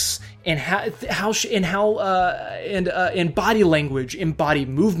looks and and body language and body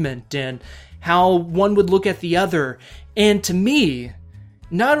movement and how one would look at the other. And to me,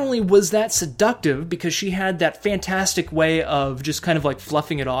 not only was that seductive because she had that fantastic way of just kind of like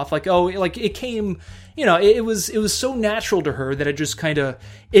fluffing it off, like, oh, like it came, it was so natural to her that it just kind of,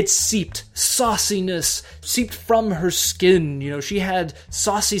 sauciness seeped from her skin. She had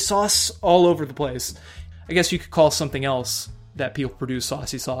saucy sauce all over the place. I guess you could call something else that people produce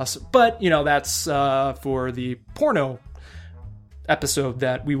saucy sauce, but that's for the porno episode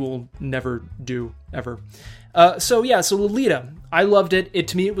that we will never do ever. So Lolita, I loved it.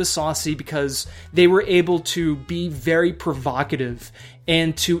 To me, it was saucy because they were able to be very provocative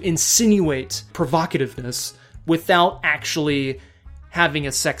and to insinuate provocativeness without actually having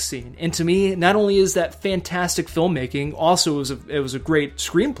a sex scene. And to me, not only is that fantastic filmmaking, also it was a great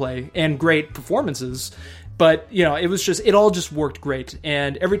screenplay and great performances, but it all just worked great.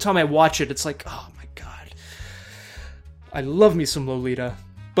 And every time I watch it, it's like, oh my god, I love me some Lolita.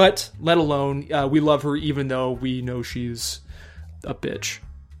 But let alone, we love her even though we know she's a bitch.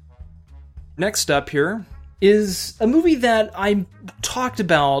 Next up here is a movie that I talked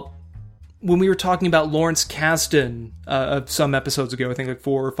about when we were talking about Lawrence Kasdan some episodes ago, I think like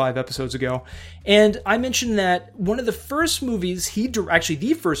 4 or 5 episodes ago. And I mentioned that one of the first movies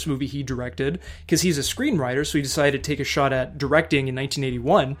the first movie he directed, because he's a screenwriter, so he decided to take a shot at directing in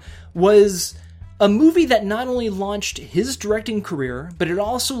 1981, was a movie that not only launched his directing career, but it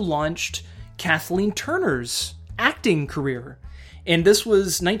also launched Kathleen Turner's acting career. And this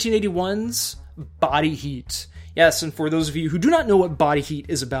was 1981's Body Heat. Yes, and for those of you who do not know what Body Heat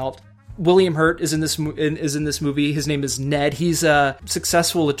is about, William Hurt is in this movie. His name is Ned. He's a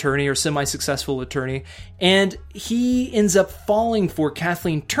successful attorney or semi-successful attorney, and he ends up falling for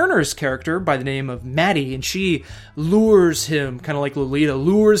Kathleen Turner's character by the name of Maddie, and she lures him, kind of like Lolita,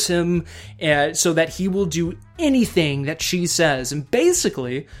 lures him so that he will do anything that she says. And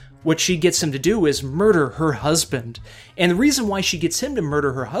basically, what she gets him to do is murder her husband. And the reason why she gets him to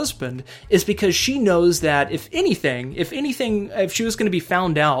murder her husband is because she knows that if she was going to be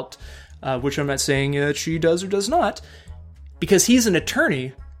found out, which I'm not saying that she does or does not, because he's an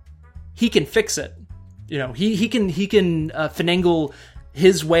attorney, he can fix it. He can finagle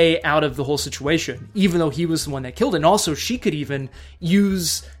his way out of the whole situation, even though he was the one that killed it. And also, she could even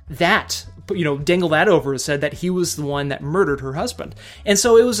use that, dangle that over his head that he was the one that murdered her husband. And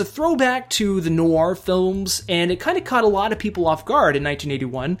so it was a throwback to the noir films, and it kind of caught a lot of people off guard in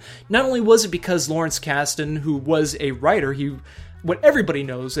 1981. Not only was it because Lawrence Kasdan, who was a writer, what everybody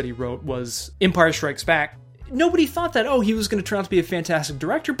knows that he wrote was Empire Strikes Back. nobody thought that, he was going to turn out to be a fantastic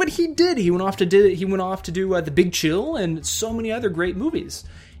director, but he did. He went off to do The Big Chill and so many other great movies.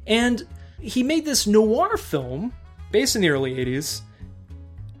 And he made this noir film based in the early 80s,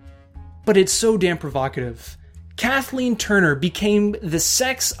 but it's so damn provocative. Kathleen Turner became the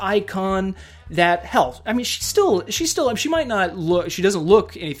sex icon that, hell, I mean, she might not look, she doesn't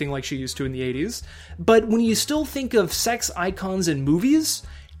look anything like she used to in the 80s, but when you still think of sex icons in movies,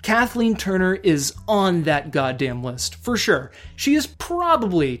 Kathleen Turner is on that goddamn list, for sure. She is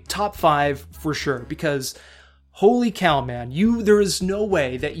probably top 5 for sure, because holy cow, man, there is no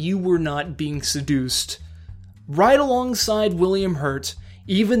way that you were not being seduced right alongside William Hurt,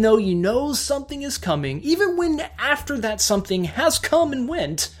 even though you know something is coming, even when after that something has come and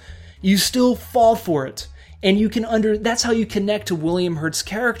went, you still fall for it. And that's how you connect to William Hurt's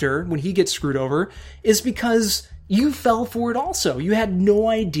character when he gets screwed over, is because you fell for it also. You had no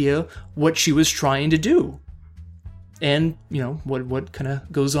idea what she was trying to do. And, what kind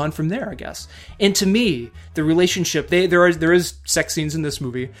of goes on from there, I guess. And to me, the relationship, there is sex scenes in this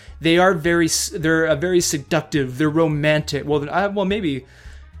movie. They're very seductive, they're romantic. Well, maybe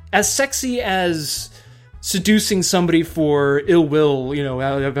as sexy as seducing somebody for ill will,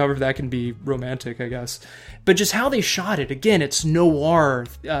 however that can be romantic, I guess. But just how they shot it, again, it's noir.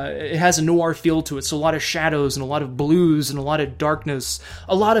 It has a noir feel to it. So a lot of shadows and a lot of blues and a lot of darkness,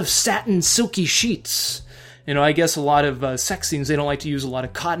 a lot of satin silky sheets. I guess a lot of sex scenes, they don't like to use a lot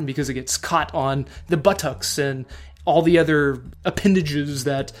of cotton because it gets caught on the buttocks and all the other appendages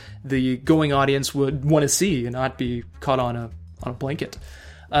that the going audience would want to see and not be caught on a blanket.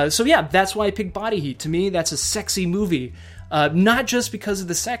 So yeah, that's why I picked Body Heat. To me, that's a sexy movie. Not just because of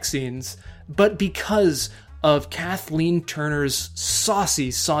the sex scenes, but because of Kathleen Turner's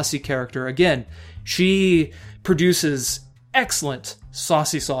saucy character. Again, she produces excellent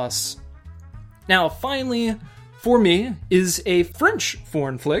saucy sauce. Now, finally, for me, is a French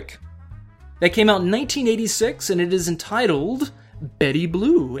foreign flick that came out in 1986, and it is entitled Betty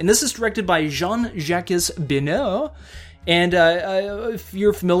Blue. And this is directed by Jean-Jacques Benoit. And if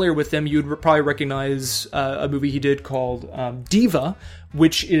you're familiar with him, you'd probably recognize a movie he did called Diva,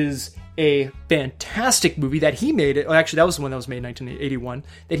 which is a fantastic movie that he made. Actually, that was the one that was made in 1981,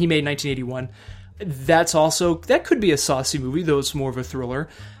 that he made in 1981. That could be a saucy movie, though it's more of a thriller.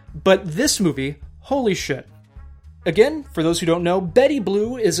 But this movie, holy shit. Again, for those who don't know, Betty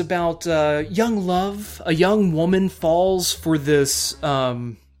Blue is about young love. A young woman falls for this,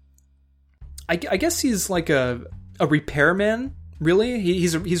 I guess he's like a repairman, really.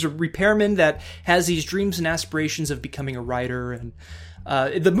 He's a repairman that has these dreams and aspirations of becoming a writer. And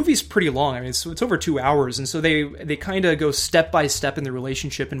the movie's pretty long. I mean, it's over 2 hours. And so they kind of go step by step in the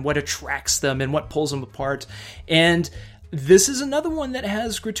relationship and what attracts them and what pulls them apart. And this is another one that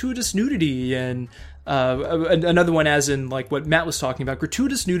has gratuitous nudity and another one as in like what Matt was talking about,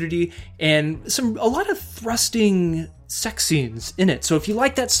 gratuitous nudity and a lot of thrusting sex scenes in it. So if you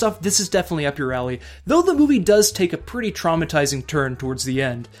like that stuff, this is definitely up your alley. Though the movie does take a pretty traumatizing turn towards the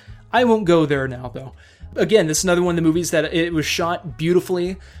end. I won't go there now, though. Again, this is another one of the movies that it was shot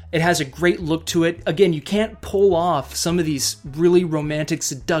beautifully. It has a great look to it. Again, you can't pull off some of these really romantic,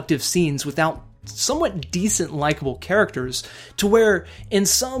 seductive scenes without somewhat decent, likable characters, to where in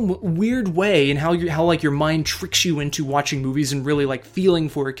some weird way, and how like your mind tricks you into watching movies and really like feeling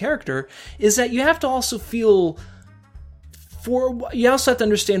for a character, is that you have to also you also have to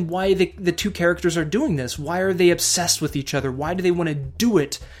understand why the two characters are doing this. Why are they obsessed with each other? Why do they want to do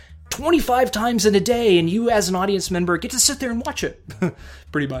it 25 times in a day, and you as an audience member get to sit there and watch it,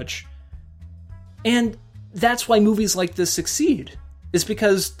 pretty much. And that's why movies like this succeed. Is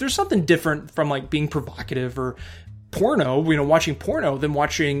because there's something different from like being provocative or porno, watching porno, than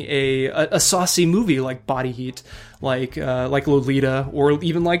watching a saucy movie like Body Heat, like Lolita, or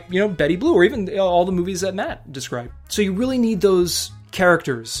even like Betty Blue, or even all the movies that Matt described. So you really need those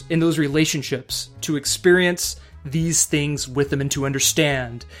characters in those relationships to experience these things with them and to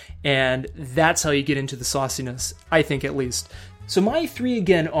understand, and that's how you get into the sauciness, I think, at least. So my three,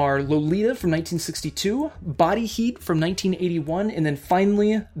 again, are Lolita from 1962, Body Heat from 1981, and then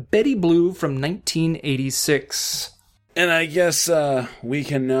finally, Betty Blue from 1986. And I guess we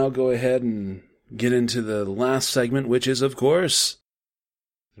can now go ahead and get into the last segment, which is, of course,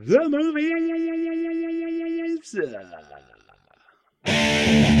 the movies.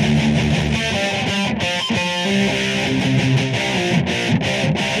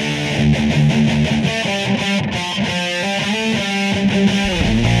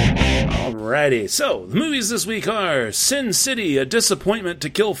 Alrighty, so the movies this week are Sin City, A Disappointment to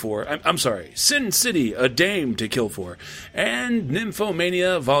Kill For. I'm sorry, Sin City, A Dame to Kill For, and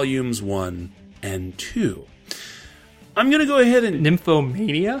Nymphomania Volumes 1 and 2. I'm going to go ahead and...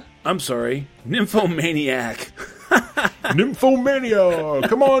 Nymphomania? I'm sorry. Nymphomaniac. Nymphomania!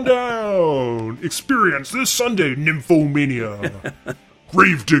 Come on down! Experience this Sunday, Nymphomania!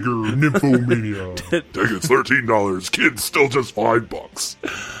 Gravedigger Nymphomania. Tickets $13. Kids still just $5.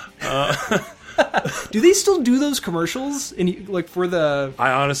 Do they still do those commercials? Like for the...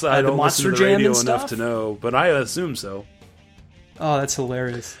 I honestly, I don't listen Monster to the Jam radio and enough stuff? to know, but I assume so. Oh, that's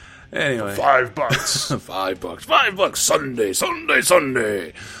hilarious. Anyway. $5. $5.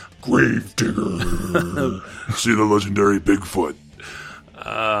 Sunday. Gravedigger. See the legendary Bigfoot.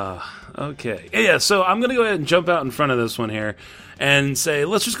 Okay. Yeah, so I'm going to go ahead and jump out in front of this one here and say,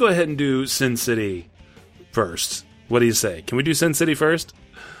 let's just go ahead and do Sin City first. What do you say? Can we do Sin City first?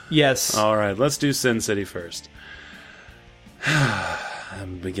 Yes. All right, let's do Sin City first.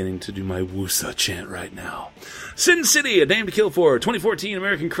 I'm beginning to do my Woosa chant right now. Sin City, A Name to Kill For, 2014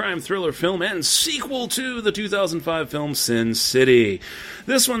 American crime thriller film and sequel to the 2005 film Sin City.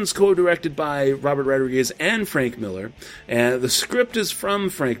 This one's co-directed by Robert Rodriguez and Frank Miller, and the script is from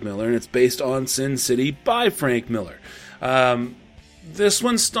Frank Miller, and it's based on Sin City by Frank Miller. This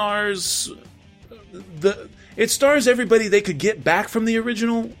one stars... It stars everybody they could get back from the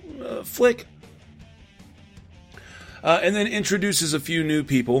original flick. And then introduces a few new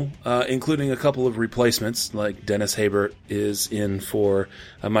people, including a couple of replacements, like Dennis Haysbert is in for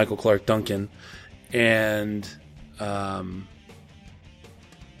Michael Clarke Duncan. And, I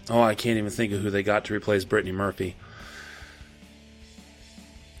can't even think of who they got to replace Brittany Murphy.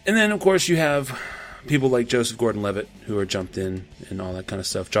 And then, of course, you have people like Joseph Gordon-Levitt, who are jumped in and all that kind of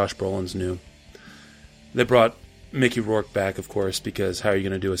stuff. Josh Brolin's new. They brought Mickey Rourke back, of course, because how are you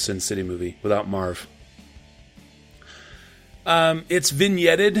going to do a Sin City movie without Marv? It's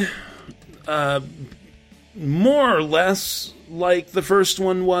vignetted, more or less like the first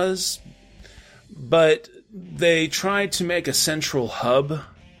one was, but they tried to make a central hub.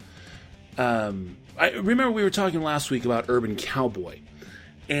 I remember we were talking last week about Urban Cowboy,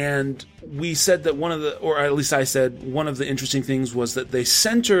 and we said that or at least I said, one of the interesting things was that they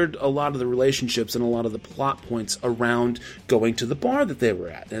centered a lot of the relationships and a lot of the plot points around going to the bar that they were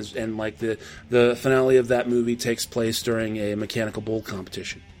at. And like the finale of that movie takes place during a mechanical bull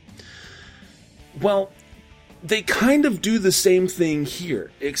competition. Well, they kind of do the same thing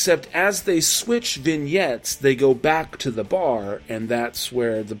here, except as they switch vignettes, they go back to the bar, and that's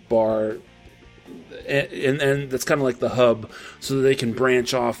where the bar... And that's kind of like the hub, so that they can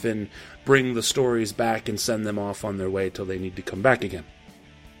branch off and bring the stories back and send them off on their way till they need to come back again.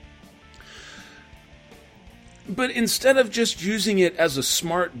 But instead of just using it as a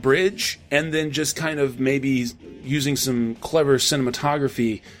smart bridge and then just kind of maybe using some clever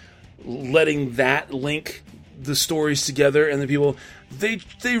cinematography, letting that link the stories together and the people,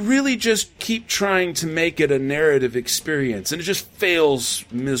 they really just keep trying to make it a narrative experience, and it just fails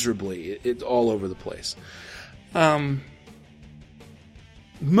miserably. It's all over the place.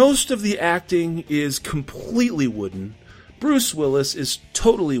 Most of the acting is completely wooden. Bruce Willis is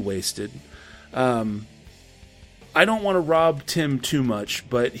totally wasted. I don't want to rob Tim too much,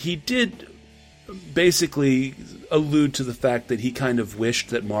 but he did basically allude to the fact that he kind of wished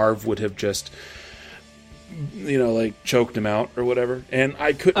that Marv would have just, choked him out or whatever. And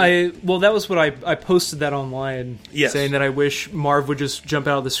I couldn't... Well, that was what I posted that online, yes, saying that I wish Marv would just jump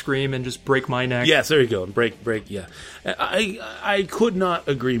out of the scream and just break my neck. Yes, there you go. Break, yeah. I could not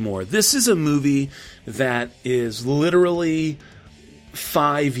agree more. This is a movie that is literally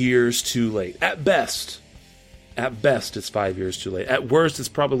 5 years too late. At best, it's 5 years too late. At worst, it's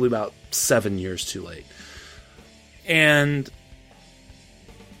probably about 7 years too late. And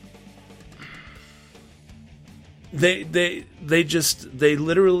they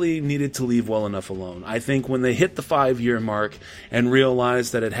literally needed to leave well enough alone. I think when they hit the 5-year mark and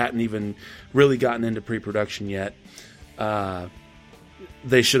realized that it hadn't even really gotten into pre-production yet,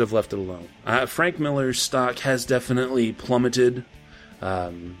 they should have left it alone. Frank Miller's stock has definitely plummeted.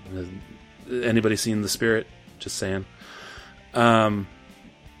 Anybody seen The Spirit? Just saying.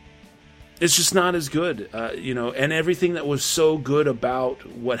 It's just not as good, and everything that was so good about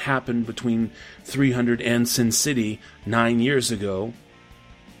what happened between 300 and Sin City 9 years ago,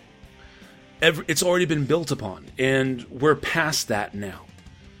 it's already been built upon, and we're past that now.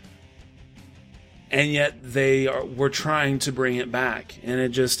 And yet we're trying to bring it back, and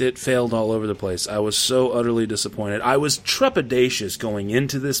it failed all over the place. I was so utterly disappointed. I was trepidatious going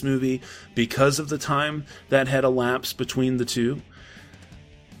into this movie because of the time that had elapsed between the two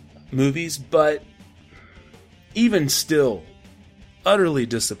movies, but even still, utterly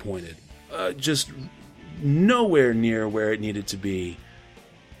disappointed. Just nowhere near where it needed to be.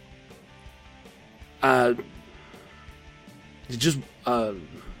 just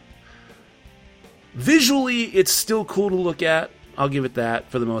visually, it's still cool to look at. I'll give it that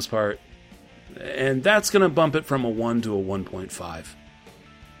for the most part. And that's going to bump it from a 1 to a 1.5.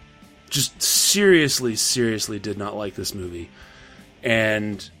 Just seriously did not like this movie.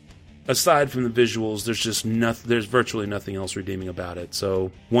 And aside from the visuals, there's virtually nothing else redeeming about it.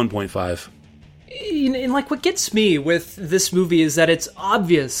 So 1.5. And like what gets me with this movie is that it's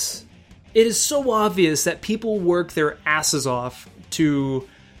obvious. It is so obvious that people work their asses off to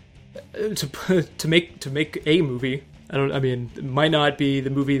make a movie. It might not be the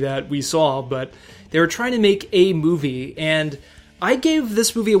movie that we saw, but they were trying to make a movie, and I gave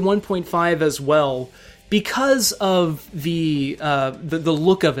this movie a 1.5 as well because of the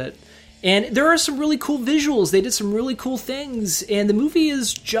look of it. And there are some really cool visuals. They did some really cool things, and the movie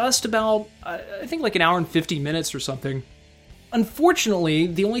is just about, I think, like an hour and 50 minutes or something. Unfortunately,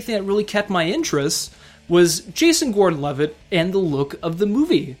 the only thing that really kept my interest was Jason Gordon-Levitt and the look of the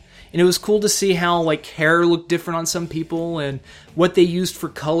movie. And it was cool to see how, like, hair looked different on some people and what they used for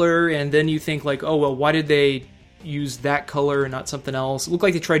color. And then you think, like, oh, well, why did they use that color and not something else? It looked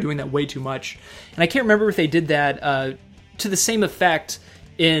like they tried doing that way too much. And I can't remember if they did that to the same effect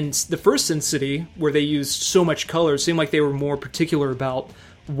in the first Sin City, where they used so much color. It seemed like they were more particular about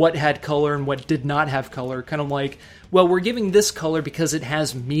what had color and what did not have color. Kind of like, well, we're giving this color because it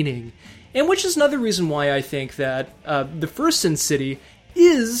has meaning. And which is another reason why I think that the first Sin City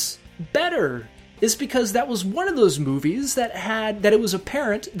is better, is because that was one of those movies that it was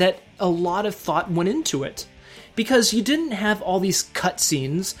apparent that a lot of thought went into it. Because you didn't have all these cut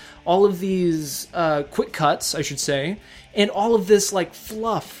scenes, all of these quick cuts, I should say, and all of this, like,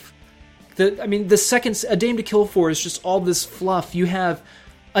 fluff. The second A Dame to Kill For is just all this fluff. You have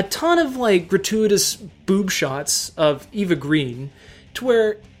a ton of, like, gratuitous boob shots of Eva Green, to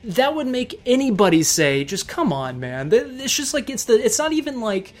where that would make anybody say, just come on, man. It's just like, it's not even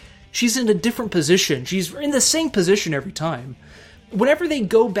like she's in a different position. She's in the same position every time. Whenever they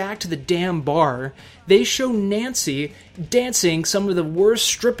go back to the damn bar, they show Nancy dancing some of the worst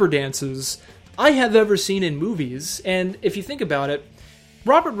stripper dances I have ever seen in movies. And if you think about it,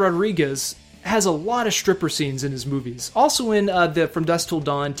 Robert Rodriguez has a lot of stripper scenes in his movies. Also in the From Dusk Till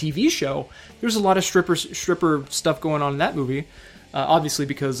Dawn TV show, there's a lot of stripper stuff going on in that movie. Obviously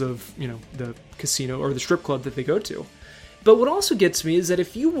because of, the casino or the strip club that they go to. But what also gets me is that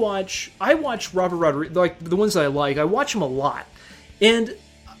if you I watch Robert Rodriguez, like the ones that I watch him a lot. And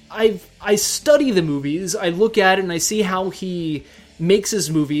I study the movies, I look at it and I see how he makes his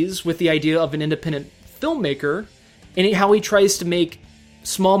movies with the idea of an independent filmmaker, and how he tries to make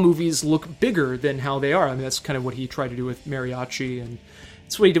small movies look bigger than how they are. I mean, that's kind of what he tried to do with Mariachi, and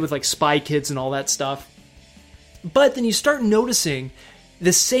that's what he did with, like, Spy Kids and all that stuff. But then you start noticing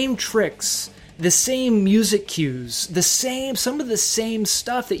the same tricks, the same music cues, some of the same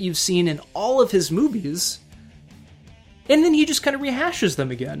stuff that you've seen in all of his movies, and then he just kind of rehashes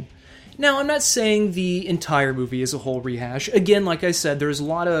them again. Now, I'm not saying the entire movie is a whole rehash. Again, like I said, there's a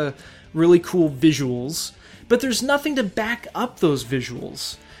lot of really cool visuals, but there's nothing to back up those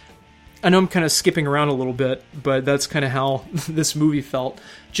visuals. I know I'm kind of skipping around a little bit, but that's kind of how this movie felt.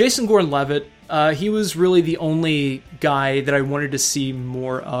 Jason Gordon-Levitt, he was really the only guy that I wanted to see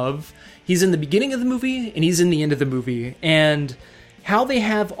more of. He's in the beginning of the movie, and he's in the end of the movie. And how they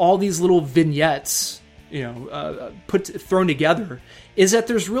have all these little vignettes, thrown together, is that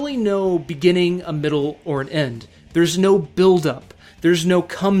there's really no beginning, a middle, or an end. There's no build-up. There's no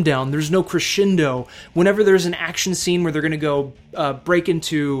come down. There's no crescendo. Whenever there's an action scene where they're going to go break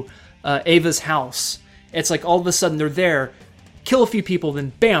into Ava's house, it's like all of a sudden they're there, kill a few people,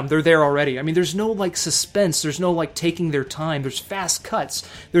 then bam, they're there already. I mean, there's no, like, suspense. There's no, like, taking their time. There's fast cuts.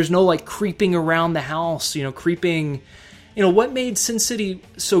 There's no, like, creeping around the house, creeping. What made Sin City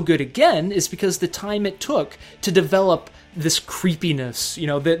so good again is because the time it took to develop this creepiness,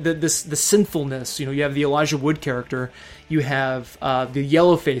 the sinfulness. You have the Elijah Wood character, you have the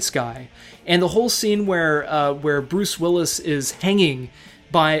Yellowface guy, and the whole scene where Bruce Willis is hanging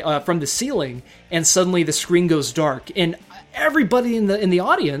from the ceiling, and suddenly the screen goes dark, and everybody in the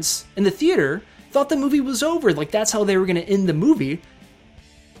audience in the theater thought the movie was over. Like, that's how they were going to end the movie.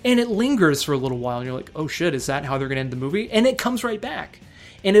 And it lingers for a little while, and you're like, oh shit, is that how they're going to end the movie? And it comes right back.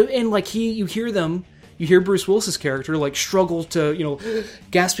 And you hear Bruce Willis's character, like, struggle to,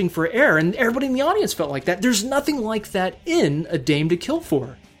 gasping for air, and everybody in the audience felt like that. There's nothing like that in A Dame to Kill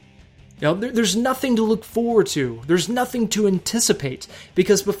For. There's nothing to look forward to. There's nothing to anticipate.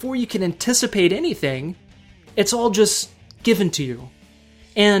 Because before you can anticipate anything, it's all just given to you.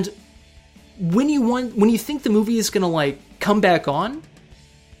 And when you think the movie is going to, like, come back on,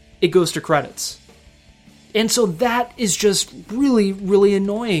 it goes to credits. And so that is just really, really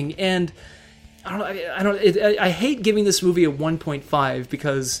annoying. And I hate giving this movie a 1.5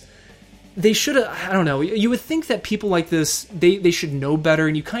 because they should have, I don't know, you would think that people like this, they should know better,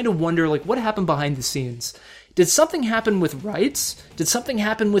 and you kind of wonder, like, what happened behind the scenes? Did something happen with rights? Did something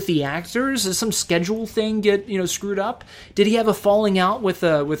happen with the actors? Did some schedule thing get, screwed up? Did he have a falling out with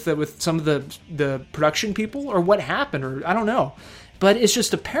some of the production people? Or what happened? Or I don't know. But it's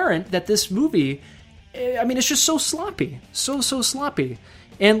just apparent that this movie, I mean, it's just so sloppy. So sloppy.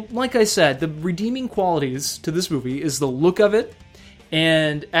 And like I said, the redeeming qualities to this movie is the look of it,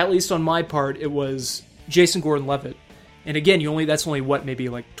 and at least on my part, it was Jason Gordon-Levitt. And again, that's only maybe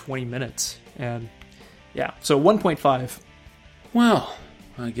like 20 minutes. And yeah, so 1.5. Well,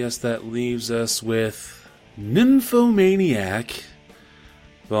 I guess that leaves us with Nymphomaniac,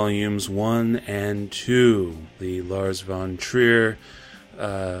 Volumes 1 and 2, the Lars von Trier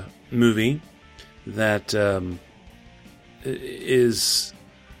movie that is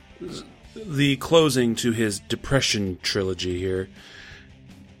the closing to his Depression trilogy here.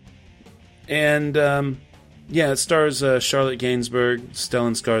 And, it stars Charlotte Gainsbourg,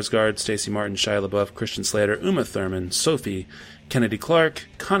 Stellan Skarsgård, Stacey Martin, Shia LaBeouf, Christian Slater, Uma Thurman, Sophie, Kennedy Clark,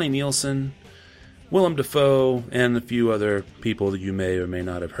 Connie Nielsen, Willem Dafoe, and a few other people that you may or may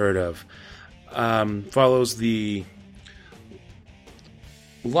not have heard of. Follows the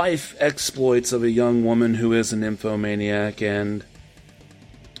life exploits of a young woman who is a nymphomaniac and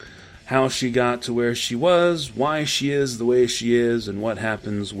how she got to where she was, why she is the way she is, and what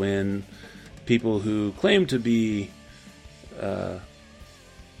happens when people who claim to be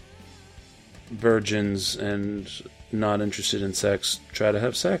virgins and not interested in sex try to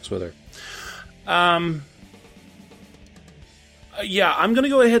have sex with her. I'm going to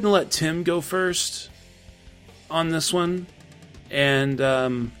go ahead and let Tim go first on this one. And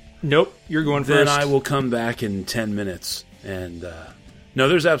nope, you're going then first. I will come back in 10 minutes. And no,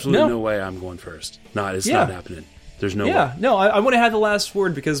 there's absolutely no way I'm going first. It's not happening. There's no way. Yeah, no, I want to have the last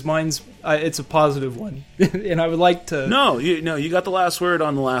word because mine's it's a positive one, and I would like to. No, you got the last word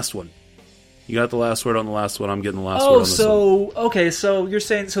on the last one. You got the last word on the last one. I'm getting the last word on this one. Okay, so you're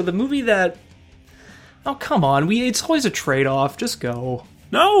saying the movie that? Oh, come on, it's always a trade-off. Just go.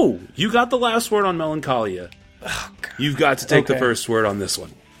 No, you got the last word on Melancholia. Oh, God. You've got to take the first word on this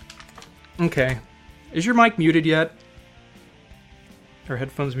one. Okay, is your mic muted yet? Or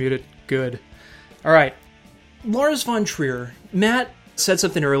headphones muted? Good. All right. Lars von Trier. Matt said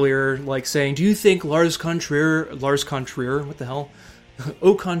something earlier, like saying, do you think Lars von Trier, what the hell?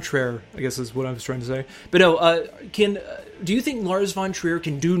 Au contraire, I guess is what I was trying to say. But no, do you think Lars von Trier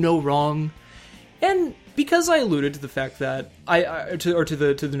can do no wrong? And because I alluded to the fact that to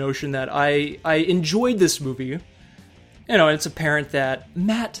the notion that I enjoyed this movie, it's apparent that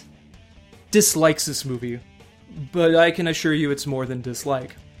Matt dislikes this movie, but I can assure you it's more than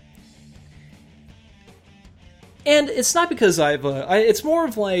dislike. And it's not because it's more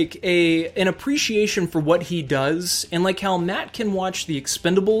of like an appreciation for what he does, and like how Matt can watch The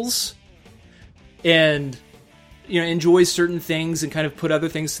Expendables and enjoy certain things and kind of put other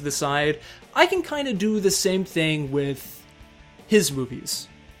things to the side. I can kind of do the same thing with his movies.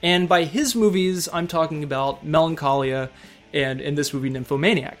 And by his movies, I'm talking about Melancholia and in this movie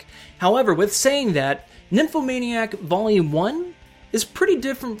Nymphomaniac. However, with saying that, Nymphomaniac Volume 1 is pretty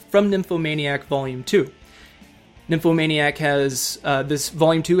different from Nymphomaniac Volume 2. Nymphomaniac has, this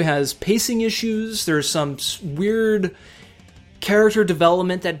Volume 2 has pacing issues, there's some weird character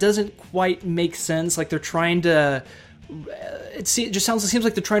development that doesn't quite make sense, like they're trying to, it seems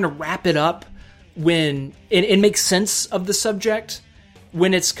like they're trying to wrap it up when, it makes sense of the subject,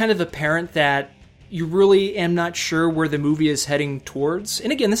 when it's kind of apparent that you really am not sure where the movie is heading towards.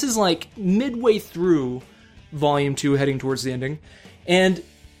 And again, this is like midway through Volume 2 heading towards the ending, and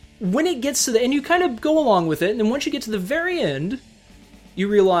when it gets to and you kind of go along with it, and then once you get to the very end, you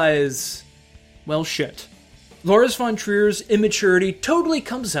realize, well, shit. Lars von Trier's immaturity totally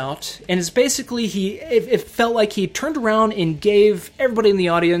comes out, and it's basically it felt like he turned around and gave everybody in the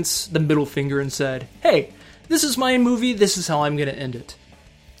audience the middle finger and said, hey, this is my movie, this is how I'm going to end it.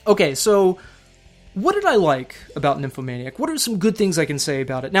 Okay, so what did I like about Nymphomaniac? What are some good things I can say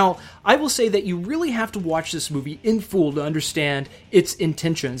about it? Now, I will say that you really have to watch this movie in full to understand its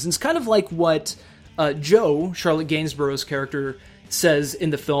intentions. And it's kind of like what Joe, Charlotte Gainsborough's character, says in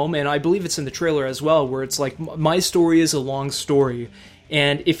the film, and I believe it's in the trailer as well, where it's like, my story is a long story,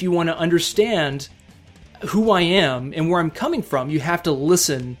 and if you want to understand who I am and where I'm coming from, you have to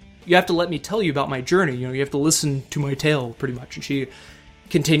listen. You have to let me tell you about my journey. You have to listen to my tale, pretty much. And she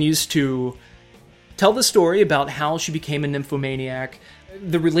continues to tell the story about how she became a nymphomaniac,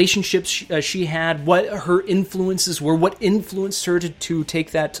 the relationships she had, what her influences were, what influenced her to take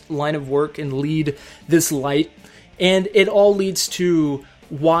that line of work and lead this light. And it all leads to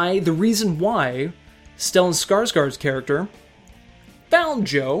the reason why Stellan Skarsgård's character found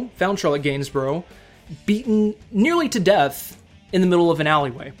Charlotte Gainsborough, beaten nearly to death in the middle of an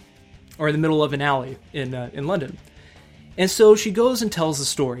alleyway, or in the middle of an alley in London. And so she goes and tells the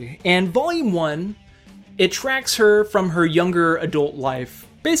story. And Volume 1, it tracks her from her younger adult life,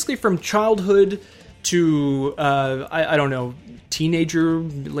 basically from childhood to, I don't know, teenager,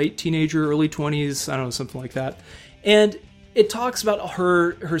 late teenager, early 20s, I don't know, something like that. And it talks about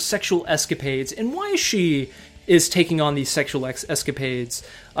her sexual escapades and why she is taking on these sexual escapades.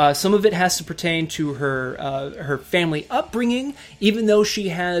 Some of it has to pertain to her family upbringing, even though she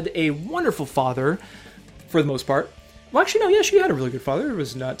had a wonderful father, for the most part. Well, actually, no, yeah, she had a really good father. It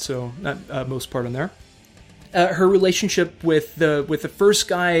was not most part on there. Her relationship with the first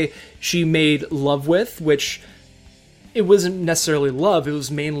guy she made love with, which it wasn't necessarily love, it was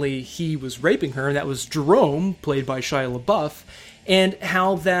mainly he was raping her, and that was Jerome, played by Shia LaBeouf, and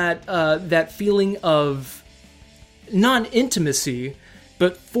how that feeling of non-intimacy,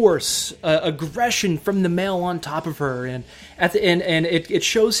 but force, aggression from the male on top of her, and at the end, and it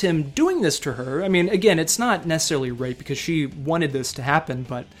shows him doing this to her. I mean, again, it's not necessarily rape because she wanted this to happen,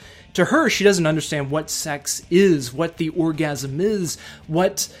 but to her, she doesn't understand what sex is, what the orgasm is,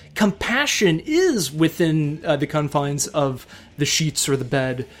 what compassion is within the confines of the sheets or the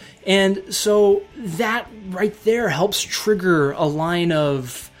bed. And so that right there helps trigger a line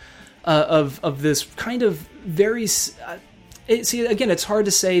of this kind of very... see, again, it's hard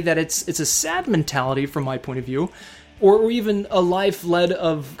to say that it's a sad mentality from my point of view, or even a life led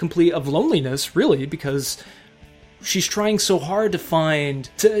of loneliness, really, because she's trying so hard to find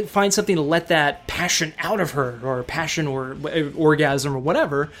something to let that passion out of her, or passion or orgasm or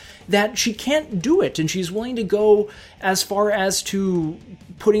whatever, that she can't do it, and she's willing to go as far as to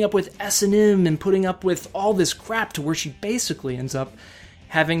putting up with S&M and putting up with all this crap to where she basically ends up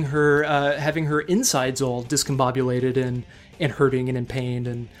having her insides all discombobulated and hurting and in pain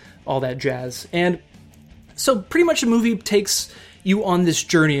and all that jazz. And so pretty much the movie takes you on this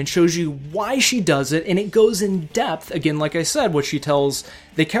journey and shows you why she does it, and it goes in depth, again, like I said, what she tells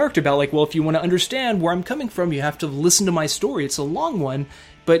the character about, like, well, if you want to understand where I'm coming from, you have to listen to my story. It's a long one,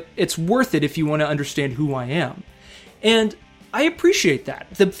 but it's worth it if you want to understand who I am. And I appreciate that.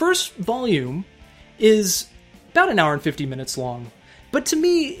 The first volume is about an hour and 50 minutes long, but to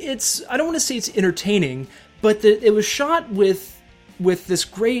me, I don't want to say it's entertaining, but it was shot with this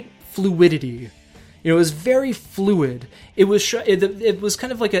great fluidity. You know, it was very fluid. It was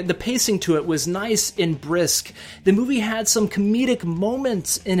kind of like the pacing to it was nice and brisk. The movie had some comedic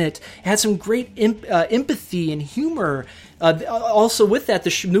moments in it. It had some great empathy and humor. Also, with that,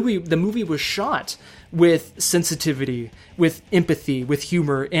 the movie was shot with sensitivity, with empathy, with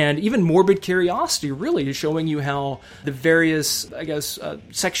humor, and even morbid curiosity, really, showing you how the various, I guess,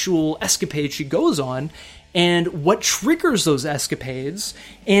 sexual escapades she goes on, and what triggers those escapades,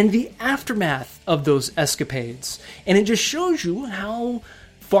 and the aftermath of those escapades. And it just shows you how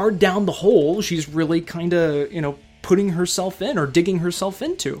far down the hole she's really kind of, putting herself in or digging herself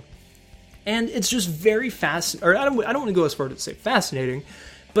into. And it's just very fascinating, or I don't want to go as far to say fascinating,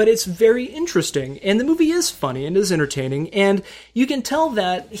 but it's very interesting. And the movie is funny and is entertaining, and you can tell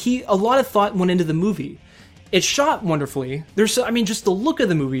that a lot of thought went into the movie. It's shot wonderfully. Just the look of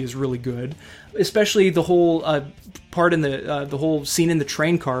the movie is really good, especially the whole part in the whole scene in the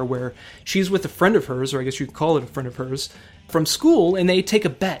train car where she's with a friend of hers, or I guess you could call it a friend of hers, from school, and they take a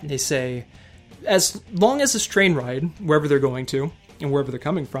bet, and they say, as long as this train ride, wherever they're going to, and wherever they're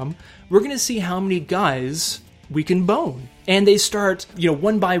coming from, we're going to see how many guys we can bone. And they start,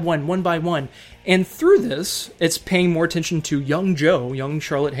 one by one. And through this, it's paying more attention to young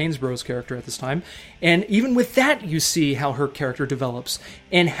Charlotte Gainsborough's character at this time. And even with that, you see how her character develops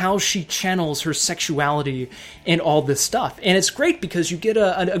and how she channels her sexuality and all this stuff. And it's great because you get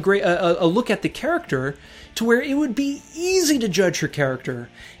a great look at the character to where it would be easy to judge her character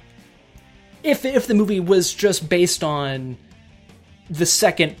if the movie was just based on the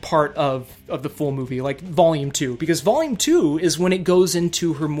second part of the full movie, like Volume 2. Because Volume 2 is when it goes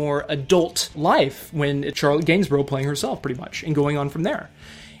into her more adult life, when it's Charlotte Gainsborough playing herself, pretty much, and going on from there.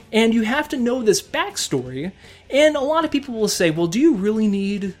 And you have to know this backstory, and a lot of people will say, well, do you really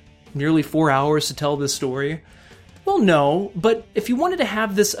need nearly 4 hours to tell this story? Well, no, but if you wanted to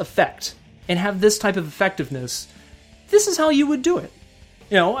have this effect, and have this type of effectiveness, this is how you would do it.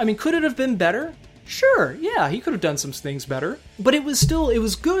 Could it have been better? Sure, yeah, he could have done some things better. But it was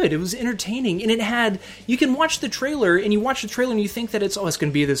good. It was entertaining. And you can watch the trailer, and you think that it's going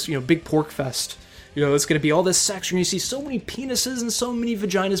to be this, big pork fest. It's going to be all this sex, and you see so many penises and so many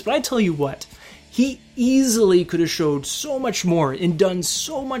vaginas. But I tell you what, he easily could have showed so much more and done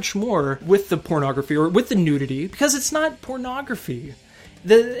so much more with the pornography or with the nudity, because it's not pornography.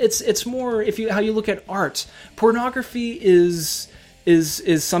 It's more how you look at art. Pornography is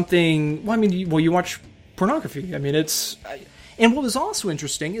something. Well, you watch pornography. And what was also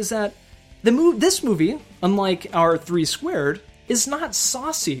interesting is that this movie, unlike our 3 Squared, is not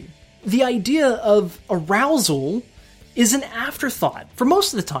saucy. The idea of arousal is an afterthought for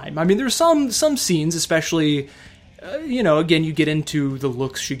most of the time. There's some scenes, especially, again, you get into the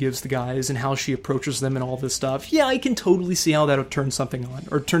looks she gives the guys and how she approaches them and all this stuff. Yeah, I can totally see how that would turn something on,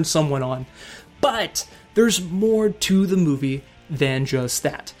 or turn someone on. But there's more to the movie than just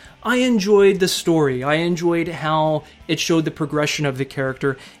that. I enjoyed the story. I enjoyed how it showed the progression of the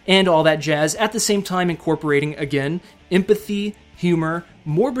character and all that jazz, at the same time incorporating, again, empathy, humor,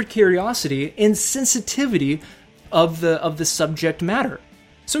 morbid curiosity, and sensitivity of the subject matter.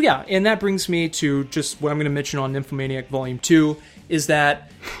 So yeah, and that brings me to just what I'm going to mention on Nymphomaniac Volume 2, is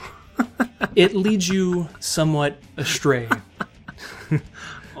that it leads you somewhat astray.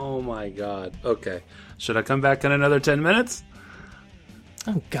 Oh my god. Okay. Should I come back in another 10 minutes?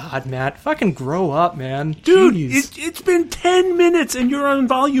 Oh god, Matt. Fucking grow up, man. Dude, it's been 10 minutes and you're on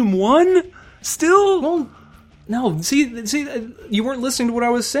Volume 1? Still? Well, no, see, you weren't listening to what I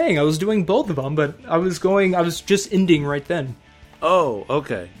was saying. I was doing both of them, but I was just ending right then. Oh,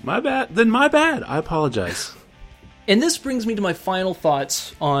 okay. My bad. Then my bad. I apologize. And this brings me to my final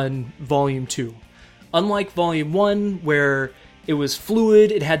thoughts on Volume 2. Unlike Volume 1, where it was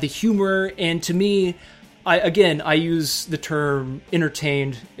fluid, it had the humor, and to me, I use the term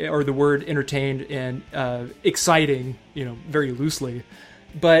entertained, or the word entertained, and exciting, very loosely.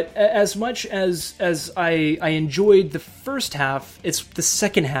 But as much as I enjoyed the first half, it's the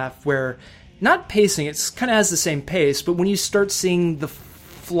second half where, not pacing, it kind of has the same pace, but when you start seeing the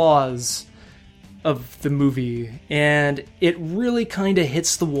flaws of the movie, and it really kind of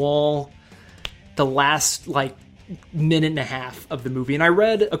hits the wall the last, minute and a half of the movie. And I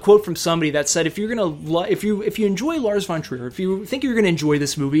read a quote from somebody that said, if you enjoy Lars von Trier, if you think you're going to enjoy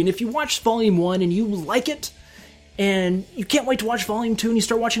this movie, and if you watch Volume 1 and you like it, and you can't wait to watch Volume 2, and you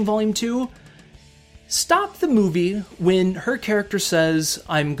start watching Volume 2, stop the movie when her character says,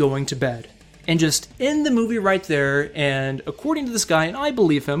 "I'm going to bed." And just end the movie right there, and according to this guy, and I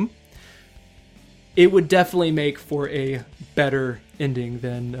believe him, it would definitely make for a better ending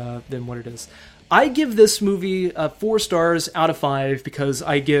than what it is. I give this movie 4 stars out of 5 because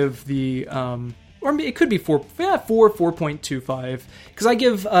I give the... or it could be 4.25, because I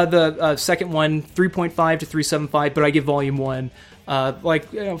give the second one 3.5 to 3.75, but I give Volume 1 4.5,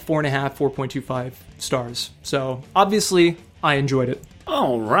 4.25 stars. So obviously, I enjoyed it.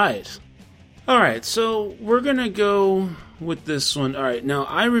 All right, so we're gonna go with this one. All right, now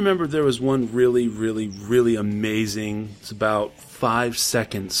I remember there was one really, really, really amazing. It's about 5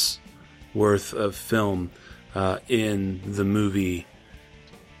 seconds worth of film in the movie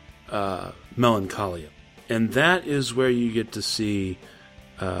Melancholia, and that is where you get to see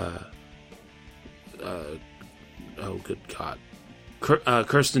oh good god,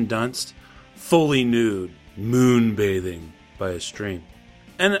 Kirsten Dunst fully nude moonbathing by a stream,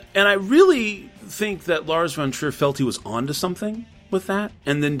 and I really think that Lars von Trier felt he was onto something with that,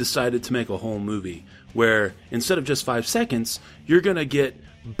 and then decided to make a whole movie where instead of just 5 seconds, you're gonna get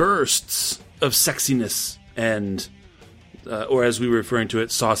bursts of sexiness and or as we were referring to it,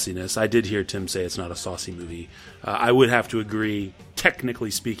 sauciness. I did hear Tim say it's not a saucy movie. I would have to agree,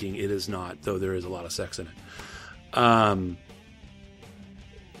 technically speaking, it is not, though there is a lot of sex in it.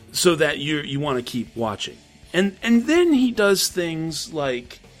 So that you want to keep watching. And then he does things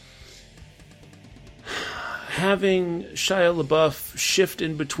like having Shia LaBeouf shift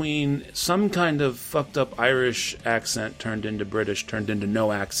in between some kind of fucked up Irish accent turned into British, turned into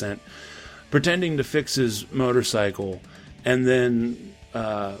no accent, pretending to fix his motorcycle, and then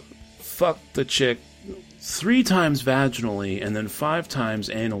fuck the chick 3 times vaginally and then 5 times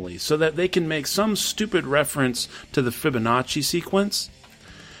anally, so that they can make some stupid reference to the Fibonacci sequence.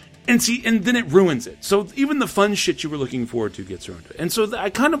 And then it ruins it. So even the fun shit you were looking forward to gets ruined. And so I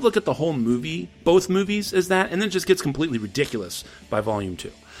kind of look at the whole movie, both movies, as that, and then it just gets completely ridiculous by Volume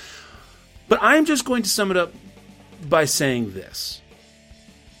 2. But I'm just going to sum it up by saying this.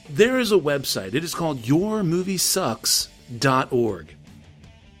 There is a website. It is called yourmoviesucks.org.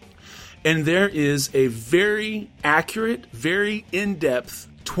 And there is a very accurate, very in-depth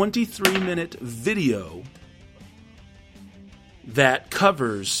 23-minute video that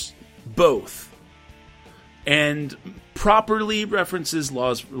covers both and properly references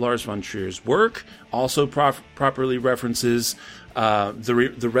Lars von Trier's work, also properly references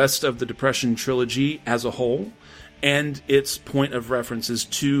the rest of the Depression trilogy as a whole, and its point of references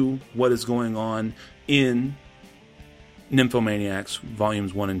to what is going on in Nymphomaniacs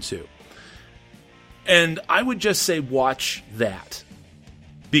Volumes 1 and 2. And I would just say watch that,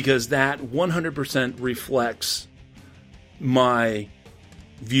 because that 100% reflects my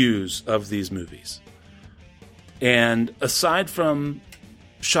views of these movies. And aside from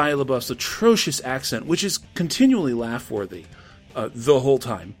Shia LaBeouf's atrocious accent, which is continually laugh-worthy the whole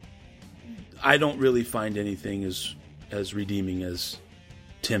time, I don't really find anything as redeeming as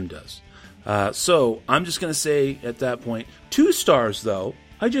Tim does. So I'm just going to say at that point, 2 stars, though.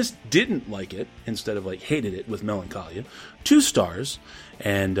 I just didn't like it instead of hated it with Melancholia. 2 stars,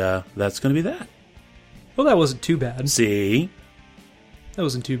 and that's going to be that. Well, that wasn't too bad. See? That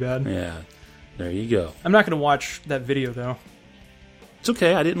wasn't too bad. Yeah, there you go. I'm not going to watch that video, though. It's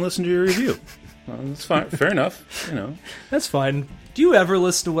okay, I didn't listen to your review. That's fine, fair enough, you know. That's fine. Do you ever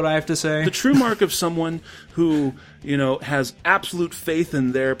listen to what I have to say? The true mark of someone who, has absolute faith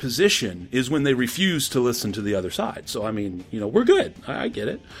in their position is when they refuse to listen to the other side. So, I mean, we're good. I get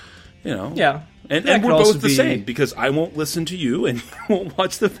it. Yeah. And we're both the same, because I won't listen to you and you won't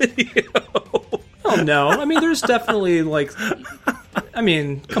watch the video. Oh, no. I mean, there's definitely,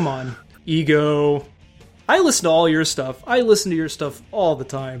 come on. Ego. I listen to all your stuff. I listen to your stuff all the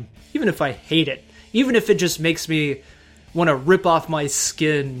time. Even if I hate it. Even if it just makes me want to rip off my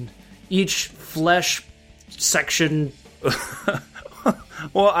skin, each flesh section.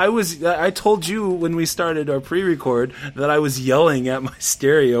 Well, I told you when we started our pre-record that I was yelling at my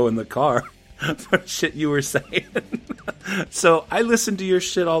stereo in the car for shit you were saying. So I listen to your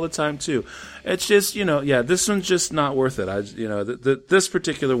shit all the time too. It's just, this one's just not worth it. This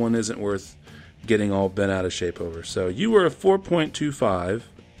particular one isn't worth getting all bent out of shape over. So you were a 4.25,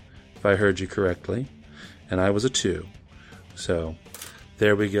 if I heard you correctly, and I was a 2. So,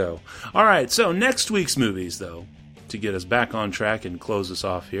 there we go. All right, so next week's movies, though, to get us back on track and close us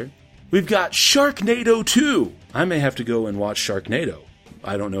off here, we've got Sharknado 2. I may have to go and watch Sharknado.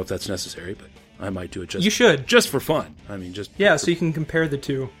 I don't know if that's necessary, but I might do it just... You should. Just for fun. I mean, just... Yeah, so you can compare the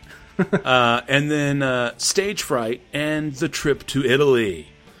two. And then Stage Fright and The Trip to Italy.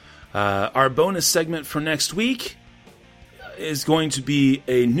 Our bonus segment for next week is going to be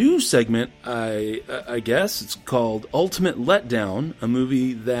a new segment, I guess. It's called Ultimate Letdown, a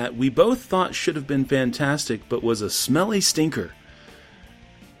movie that we both thought should have been fantastic, but was a smelly stinker.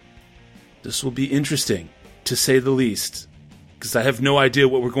 This will be interesting, to say the least, because I have no idea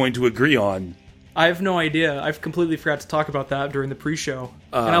what we're going to agree on. I have no idea. I've completely forgot to talk about that during the pre-show.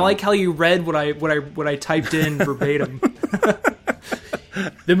 And I like how you read what I typed in verbatim.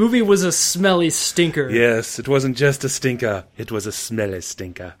 The movie was a smelly stinker. Yes, it wasn't just a stinker. It was a smelly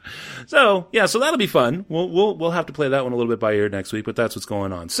stinker. So that'll be fun. We'll have to play that one a little bit by ear next week, but that's what's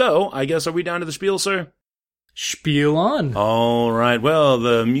going on. So, I guess, are we down to the spiel, sir? Spiel on. All right. Well,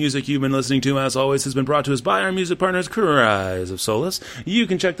 the music you've been listening to, as always, has been brought to us by our music partners, Cries of Solace. You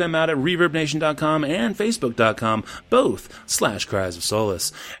can check them out at ReverbNation.com and Facebook.com, both /Cries of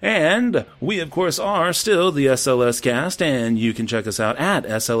Solace. And we, of course, are still the SLS Cast, and you can check us out at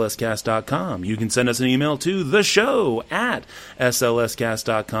SLScast.com. You can send us an email to the show at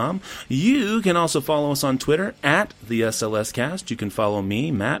SLScast.com. You can also follow us on Twitter at the SLS Cast. You can follow me,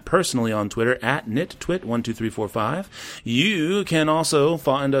 Matt, personally on Twitter at NitTwit12345. You can also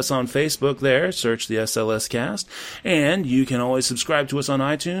find us on Facebook there, search the SLS Cast, and you can always subscribe to us on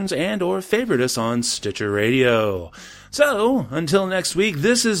iTunes and or favorite us on Stitcher Radio. So, until next week,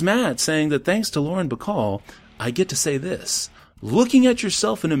 this is Matt saying that thanks to Lauren Bacall, I get to say this: looking at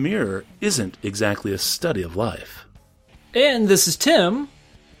yourself in a mirror isn't exactly a study of life. And this is Tim.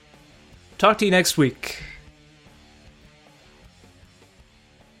 Talk to you next week.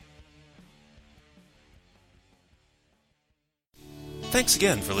 Thanks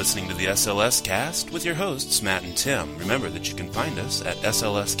again for listening to the SLS Cast with your hosts, Matt and Tim. Remember that you can find us at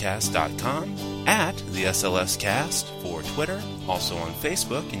slscast.com, at the SLS Cast for Twitter, also on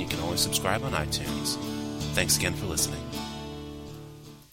Facebook, and you can always subscribe on iTunes. Thanks again for listening.